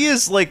really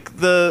is like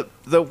the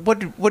what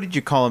did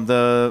you call him?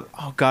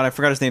 Oh god, I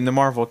forgot his name. The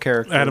Marvel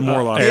character, Adam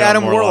Warlock. The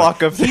Adam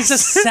Warlock of he's a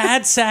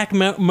sad sack,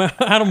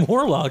 Adam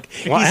Warlock.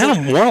 Well,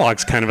 Adam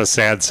Warlock's kind of a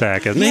sad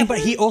sack, isn't he? Yeah, but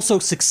he also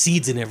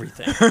succeeds in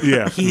everything.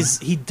 Yeah,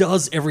 he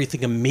does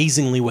everything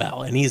amazingly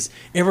well, and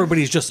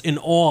everybody's just in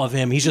awe of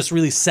him. He's just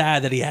really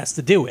sad that he has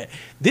to do it.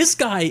 This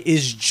guy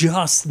is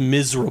just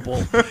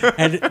miserable,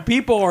 and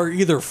people are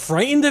either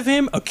frightened of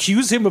him,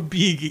 accuse him of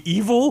being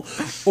evil,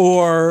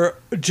 or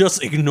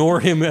just ignore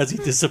him as he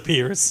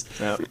disappears.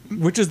 Yep.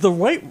 Which is the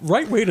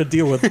right way to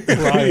deal with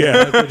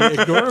Ryan.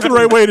 It's the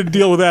right way to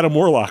deal with Adam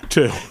Warlock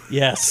too.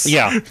 Yes.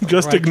 Yeah.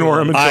 Just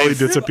ignore him until he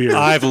disappears.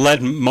 I've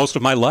led most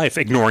of my life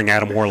ignoring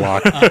Adam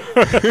Warlock.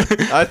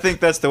 I think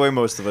that's the way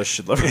most of us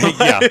should live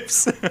our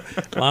lives.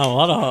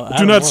 Wow.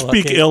 Do not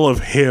speak ill of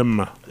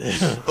him.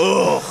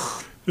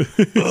 Ugh.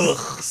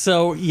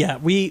 So yeah,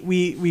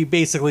 we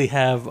basically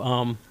have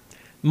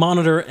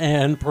Monitor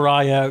and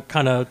Pariah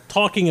kind of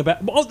talking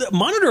about. Well, the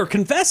Monitor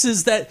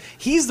confesses that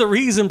he's the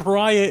reason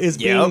Pariah is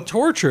being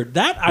tortured.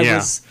 That I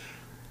was.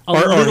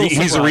 Or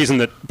he's the reason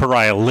that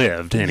Pariah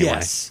lived anyway.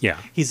 Yes. Yeah.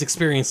 He's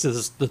experienced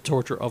the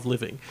torture of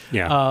living.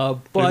 Yeah.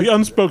 But the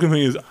unspoken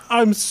thing is,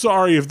 I'm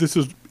sorry if this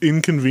has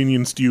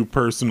inconvenienced you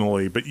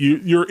personally, but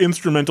you're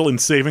instrumental in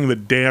saving the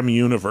damn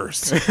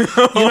universe.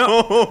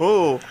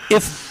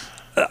 If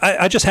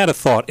I just had a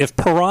thought. If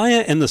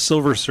Pariah and the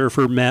Silver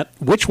Surfer met,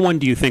 which one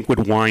do you think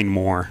would whine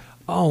more?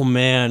 Oh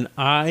man,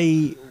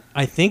 I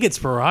think it's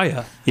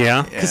Pariah.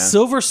 Yeah? Because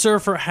Silver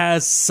Surfer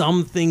has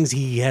some things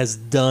he has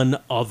done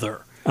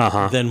other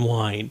than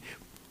whine.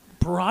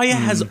 Pariah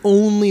has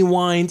only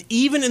whined,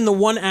 even in the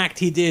one act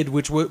he did,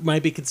 which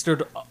might be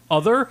considered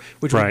other,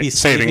 which would be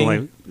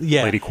saving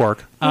Lady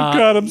Quark. Oh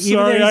God, I'm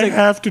sorry. I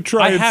have to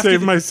try and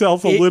save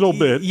myself a little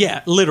bit.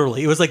 Yeah,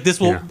 literally. It was like, this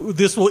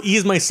will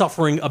ease my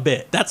suffering a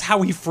bit. That's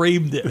how he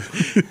framed it.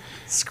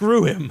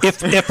 Screw him.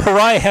 If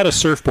Pariah had a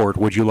surfboard,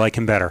 would you like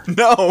him better?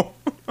 No.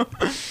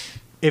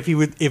 If he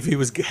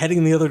was heading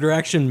in the other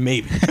direction,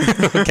 maybe.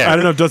 Okay. I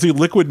don't know. Does he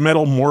liquid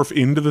metal morph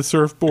into the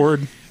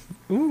surfboard?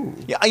 Ooh.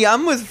 Yeah,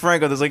 I'm with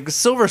Franco. There's like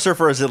Silver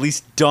Surfer has at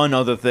least done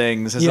other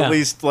things. Has at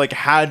least like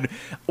had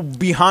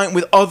behind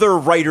with other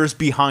writers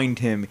behind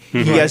him.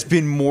 He has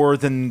been more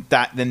than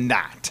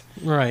that.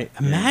 Right.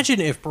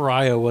 Imagine if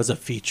Pariah was a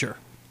feature.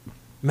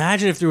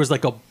 Imagine if there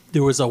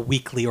was a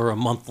weekly or a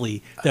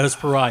monthly that was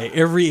Pariah.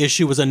 Every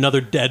issue was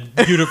another dead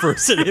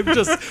universe, and him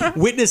just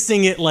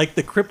witnessing it like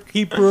the Crypt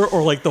Keeper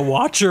or like the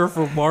Watcher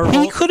for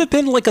Marvel. He could have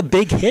been like a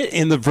big hit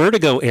in the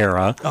Vertigo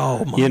era.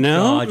 Oh my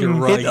God, you're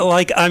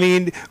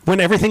right. When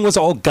everything was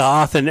all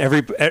goth and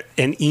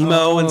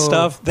emo and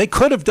stuff, they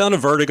could have done a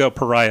Vertigo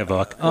Pariah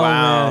book. Oh,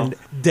 wow. Man.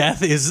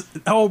 Death is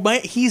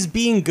he's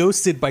being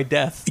ghosted by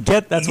Death.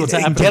 That's what's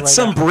happening. Get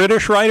some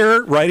British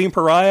writer writing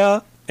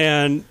Pariah.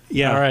 And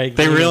yeah, All right,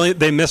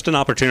 they missed an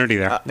opportunity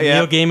there.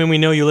 Neil Gaiman, we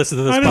know you listen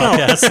to this I don't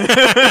know.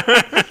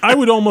 podcast. I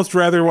would almost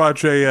rather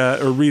watch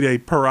or read a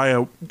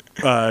Pariah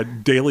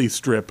daily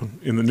strip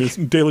in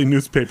the daily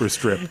newspaper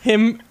strip.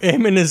 him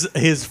and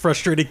his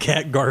frustrated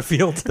cat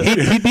Garfield.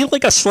 He'd be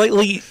like a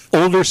slightly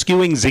older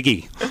skewing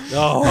Ziggy.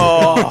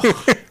 Oh,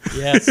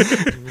 yes,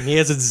 he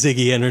has a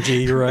Ziggy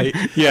energy. You're right.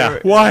 Yeah.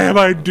 Why am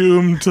I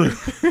doomed to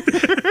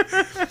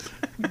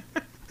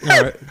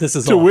All right, this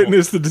is to awful.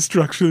 witness the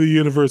destruction of the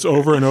universe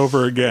over and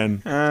over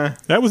again?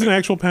 That was an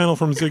actual panel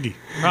from Ziggy.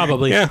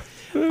 Probably. Yeah.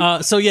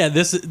 So yeah,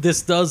 this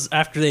does,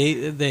 after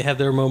they have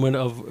their moment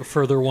of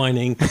further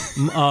whining,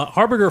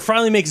 Harbinger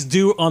finally makes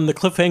do on the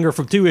cliffhanger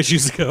from 2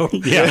 issues ago.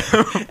 Yeah.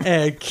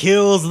 And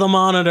kills the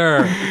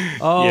Monitor.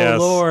 Oh Yes.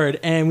 Lord!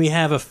 And we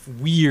have a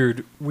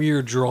weird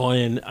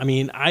draw-in. I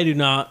mean,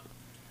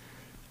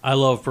 I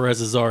love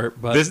Perez's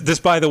art, but This,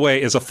 by the way,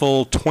 is a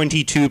full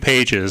 22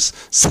 pages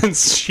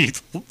since she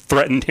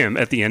threatened him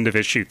at the end of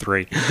issue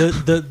 3.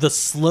 the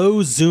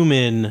slow zoom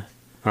in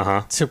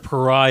Uh-huh. to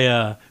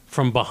Pariah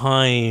from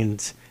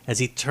behind as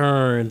he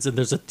turns, and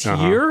there's a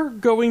tear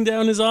going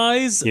down his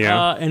eyes,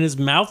 Yeah. and his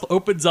mouth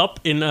opens up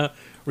in a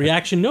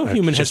reaction no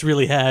human has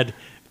really had.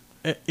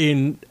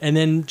 And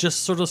then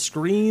just sort of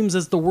screams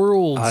as the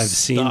world. I've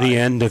seen the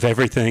end of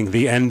everything,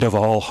 the end of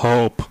all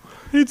hope.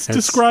 It's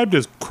described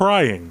as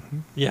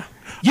crying. Yeah.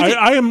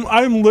 I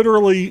am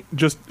literally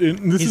just.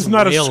 This He's is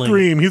not wailing. a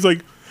scream. He's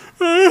like,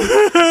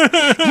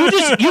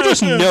 You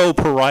just know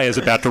Pariah's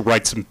about to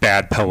write some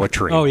bad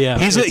poetry. Oh, yeah.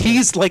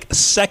 He's like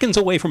seconds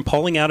away from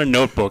pulling out a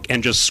notebook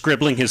and just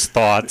scribbling his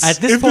thoughts.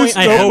 At this If point, this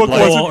I hope notebook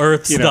all wasn't-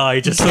 Earths die.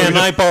 Just so Can we-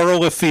 I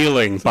borrow a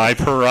feeling by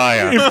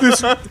Pariah?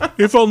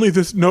 if only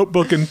this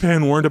notebook and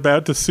pen weren't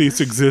about to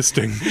cease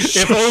existing.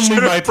 If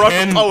only my brought a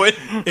pen, poet.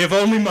 if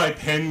only my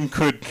pen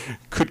could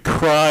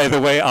cry the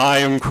way I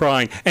am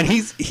crying. And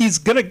he's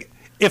gonna.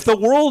 If the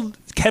world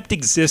kept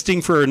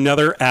existing for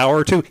another hour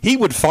or two, he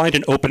would find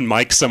an open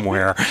mic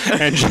somewhere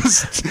and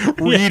just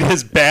read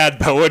his bad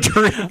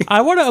poetry.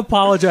 I want to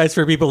apologize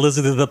for people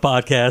listening to the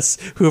podcast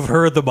who have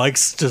heard the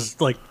mics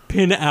just like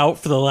pin out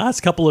for the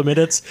last couple of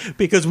minutes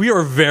because we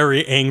are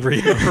very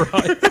angry.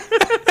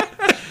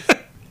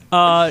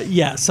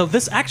 Yeah, so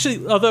this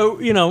actually, although,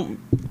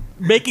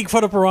 making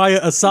fun of Pariah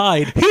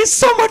aside, He's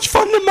so much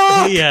fun to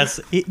mock. yes,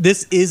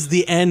 this is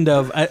the end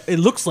of, it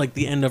looks like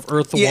the end of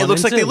Earth 1 Yeah, it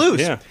looks and like they 2.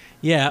 lose. Yeah.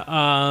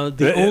 Yeah,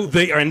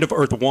 The end of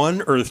Earth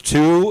 1, Earth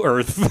 2,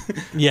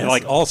 Earth... Yes.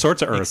 like all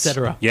sorts of Earths.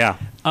 cetera. Yeah.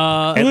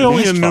 We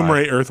only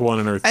enumerate Earth 1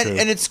 and Earth 2.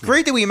 And it's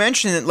great that we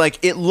mentioned it. Like,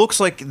 it looks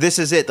like this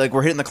is it. Like,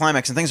 we're hitting the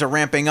climax and things are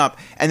ramping up.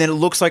 And then it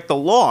looks like the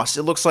loss.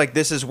 It looks like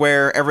this is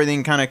where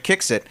everything kind of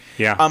kicks it.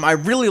 Yeah. I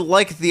really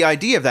like the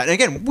idea of that. And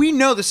again, we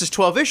know this is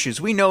 12 issues.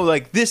 We know,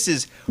 like,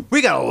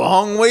 we got a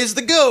long ways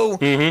to go.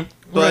 Mm-hmm.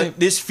 But Right.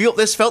 this felt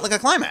like a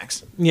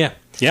climax. Yeah.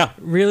 Yeah.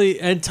 Really,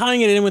 and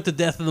tying it in with the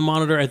death of the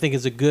Monitor, I think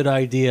is a good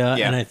idea,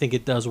 Yeah. and I think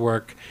it does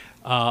work.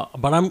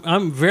 But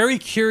I'm very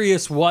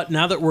curious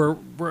now that we're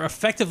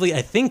effectively,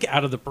 I think,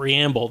 out of the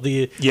preamble,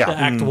 the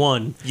Act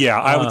 1. Yeah,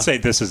 I would say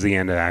this is the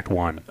end of Act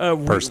 1,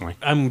 personally.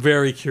 I'm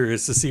very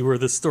curious to see where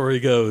this story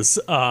goes.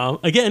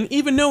 Again,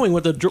 even knowing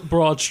what the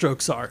broad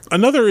strokes are.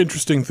 Another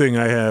interesting thing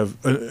I have,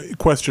 a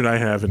question I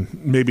have, and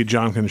maybe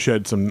John can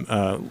shed some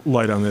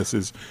light on this,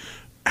 is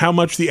how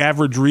much the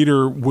average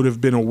reader would have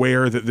been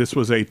aware that this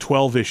was a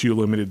 12-issue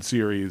limited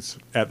series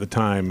at the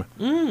time.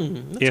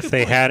 If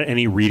they had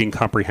any reading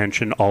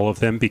comprehension, all of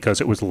them, because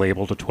it was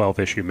labeled a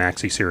 12-issue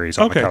maxi series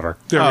on the cover.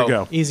 There Oh. we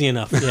go. Easy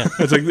enough, yeah.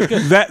 It's like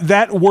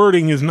that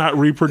wording is not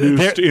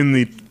reproduced in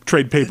the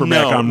trade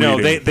paperback I'm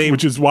reading, they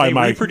which is why they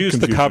my reproduced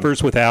the confusion.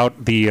 covers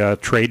without the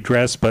trade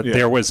dress, but Yeah.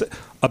 there was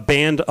a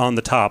band on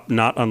the top,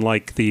 not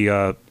unlike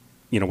the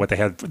what they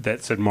had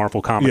that said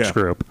Marvel Comics Yeah.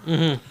 Group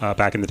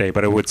back in the day,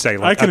 but it would say I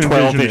like a can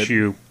envision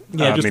 12-issue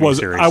I just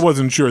was miniseries. I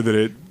wasn't sure that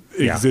it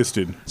Yeah.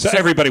 existed. So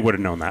everybody would have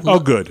known that. Oh,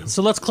 good.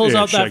 So let's close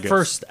out Ish, I that guess.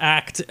 first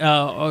act.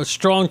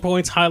 Strong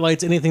points,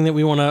 highlights, anything that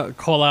we want to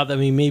call out that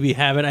we maybe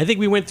haven't. I think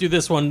we went through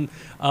this one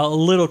a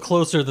little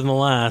closer than the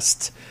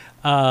last.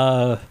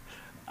 I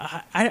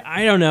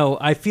don't know.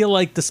 I feel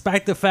like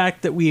despite the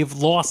fact that we've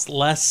lost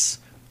less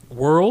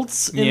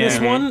worlds in this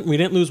Yeah. one, we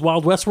didn't lose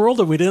Wild West World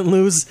and we didn't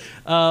lose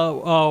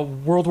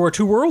World War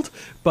II World,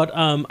 but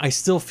I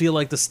still feel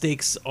like the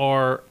stakes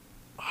are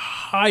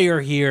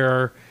higher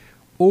here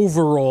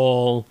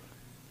overall.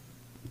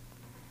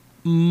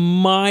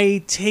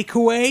 My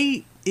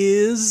takeaway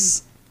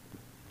is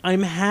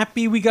I'm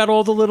happy we got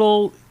all the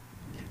little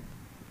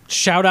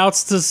shout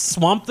outs to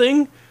Swamp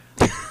Thing.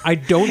 I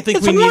don't think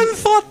It's we one need.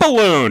 thought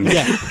balloon.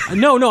 Yeah,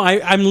 no,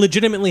 I'm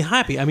legitimately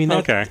happy. I mean,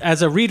 Okay.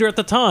 as a reader at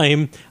the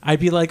time, I'd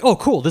be like, "Oh,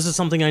 cool! This is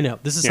something I know.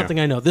 This is Yeah. something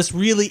I know. This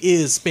really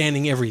is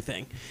spanning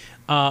everything."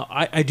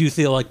 I do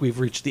feel like we've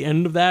reached the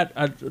end of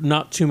that.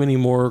 Not too many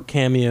more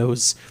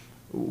cameos,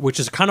 which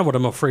is kind of what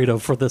I'm afraid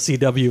of for the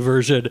CW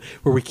version,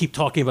 where we keep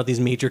talking about these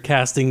major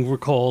casting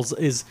recalls.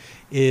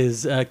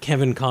 Is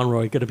Kevin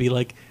Conroy going to be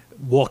like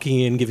walking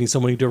in, giving so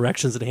many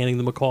directions, and handing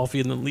them a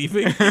coffee and then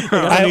leaving? Like, I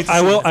don't need to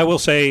see that. I will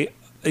say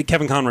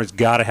Kevin Conroy's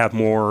got to have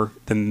more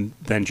than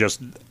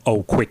just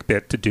a quick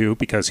bit to do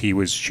because he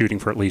was shooting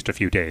for at least a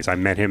few days. I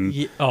met him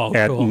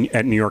cool.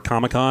 at New York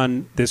Comic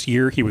Con this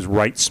year. He was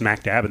right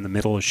smack dab in the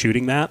middle of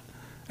shooting that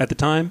at the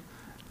time.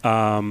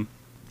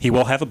 He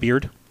will have a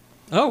beard.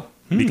 Oh,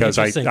 because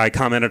interesting. I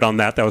commented on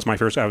that. That was my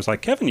first. I was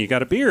like, Kevin, you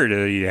got a beard.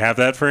 Do you have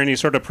that for any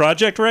sort of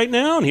project right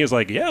now? And he was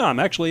like, yeah, I'm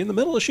actually in the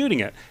middle of shooting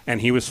it.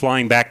 And he was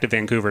flying back to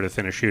Vancouver to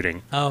finish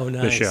shooting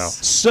the show.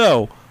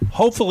 So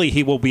hopefully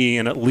he will be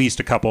in at least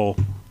a couple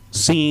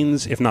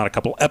scenes, if not a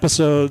couple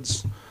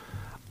episodes.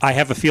 I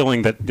have a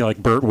feeling that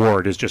Burt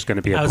Ward is just going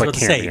to be a quick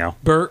cameo.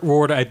 Burt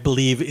Ward, I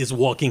believe, is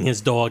walking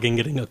his dog and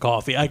getting a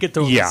coffee. I could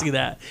totally see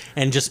that,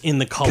 and just in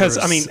the colors.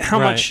 Because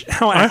how active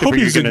I hope are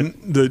you he's going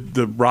in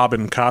the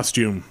Robin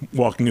costume,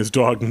 walking his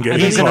dog and getting.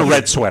 He's in a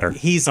red sweater.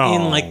 He's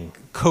in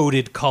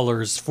coded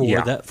colors for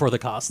the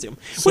costume,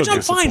 which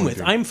I'm fine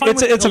with. I'm fine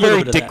with. It's a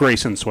very Dick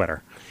Grayson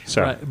sweater.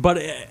 So, right.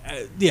 But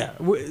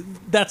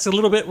that's a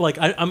little bit like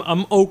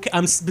I'm okay.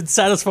 I'm been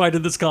satisfied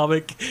in this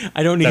comic.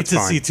 I don't need to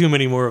see too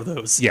many more of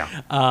those. Yeah.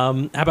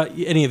 How about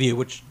any of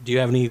you? Do you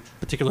have any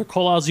particular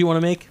call-outs you want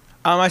to make?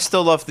 I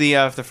still love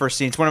the first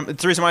scene. It's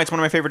the reason why it's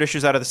one of my favorite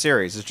issues out of the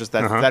series. It's just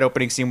that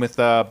opening scene with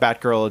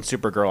Batgirl and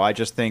Supergirl. I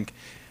just think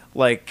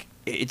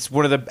it's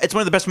one of the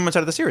best moments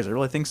out of the series. I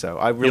really think so.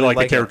 I really like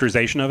the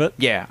characterization of it.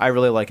 Yeah, I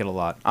really like it a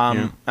lot.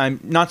 I'm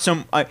not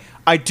so.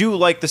 I do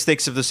like the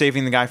stakes of the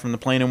saving the guy from the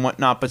plane and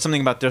whatnot, but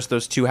something about just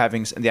those two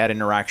having that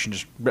interaction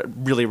just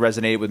really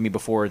resonated with me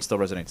before. It still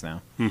resonates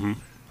now. Mm-hmm.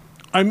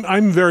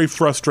 I'm very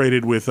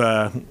frustrated with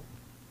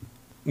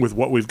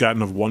what we've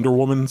gotten of Wonder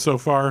Woman so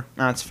far.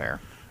 That's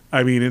fair.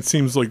 I mean, it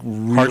seems like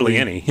really, hardly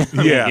any.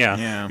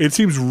 Yeah. It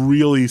seems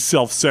really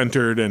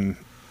self-centered, and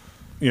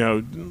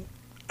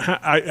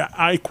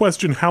I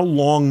question how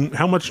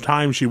much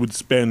time she would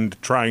spend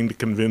trying to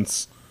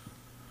convince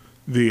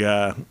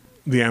the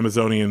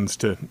Amazonians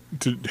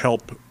to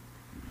help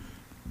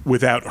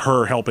without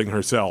her helping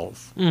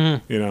herself.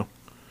 Mm-hmm.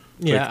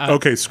 Yeah.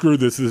 Okay, screw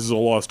this. This is a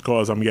lost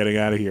cause. I'm getting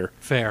out of here.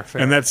 Fair.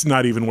 And that's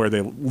not even where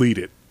they lead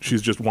it.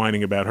 She's just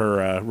whining about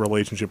her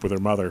relationship with her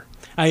mother.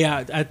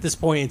 At this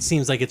point, it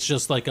seems like it's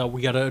just like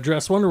we got to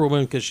address Wonder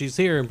Woman because she's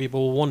here, and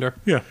people will wonder.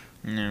 Yeah.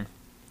 How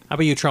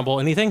about you, Trumbull?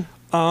 Anything?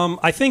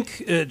 I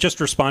think just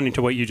responding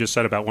to what you just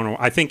said about Wonder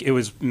Woman, I think it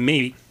was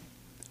maybe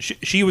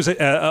she was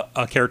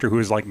a character who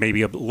was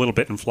maybe a little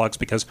bit in flux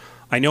because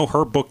I know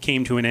her book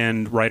came to an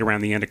end right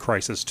around the end of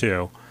Crisis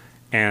 2,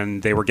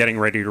 and they were getting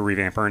ready to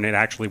revamp her, and it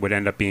actually would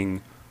end up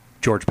being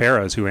George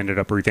Perez who ended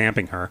up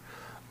revamping her.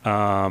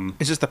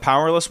 Is this the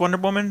Powerless Wonder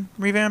Woman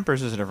revamp, or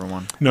is this a different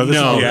one? No,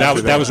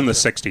 that was in the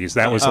 60s.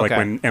 That was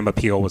when Emma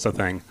Peel was a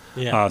thing.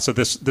 Yeah. So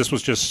this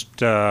was just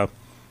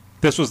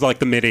this was like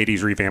the mid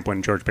 80s revamp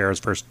when George Perez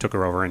first took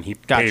her over, and he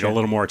paid a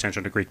little more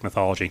attention to Greek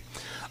mythology.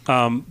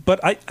 But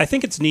I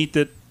think it's neat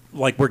that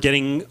we're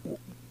getting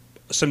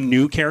some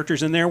new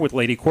characters in there with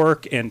Lady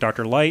Quirk and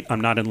Dr. Light. I'm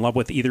not in love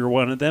with either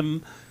one of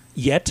them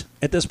yet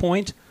at this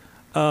point.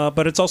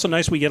 But it's also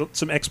nice we get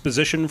some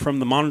exposition from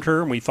the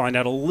Monitor, and we find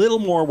out a little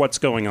more what's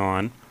going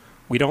on.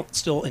 We don't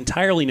still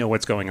entirely know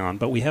what's going on,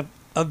 but we have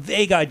a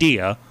vague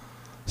idea.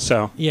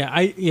 So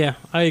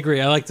I agree.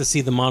 I like to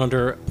see the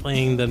Monitor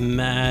playing the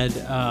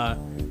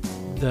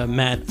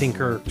mad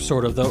thinker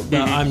sort of.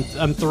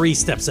 I'm 3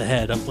 steps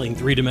ahead. I'm playing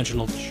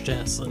 3-dimensional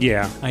chess.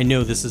 I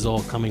know this is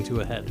all coming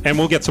to a head. And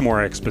we'll get some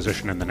more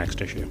exposition in the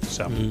next issue.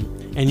 So,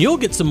 and you'll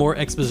get some more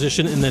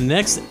exposition in the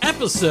next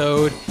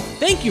episode.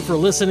 Thank you for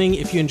listening.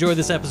 If you enjoyed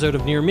this episode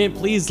of Near Mint,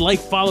 please like,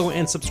 follow,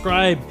 and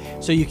subscribe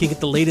so you can get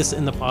the latest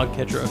in the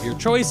podcatcher of your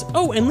choice.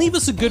 Oh, and leave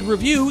us a good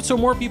review so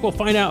more people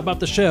find out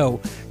about the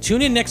show.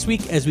 Tune in next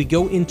week as we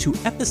go into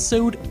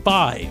episode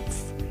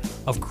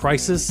 5 of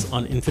Crisis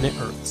on Infinite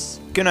Earths.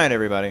 Good night,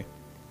 everybody.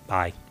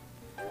 Bye.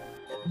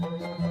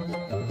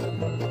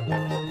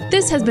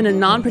 This has been a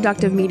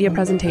non-productive media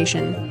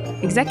presentation.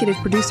 Executive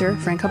producer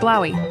Frank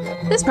Hablawi.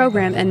 This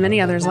program and many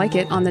others like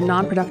it on the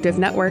Non-Productive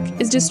Network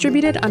is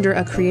distributed under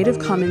a Creative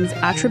Commons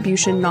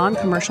Attribution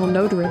Non-Commercial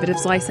No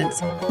Derivatives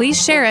license.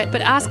 Please share it,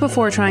 but ask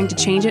before trying to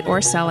change it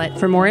or sell it.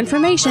 For more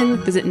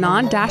information, visit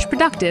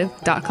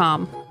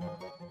non-productive.com.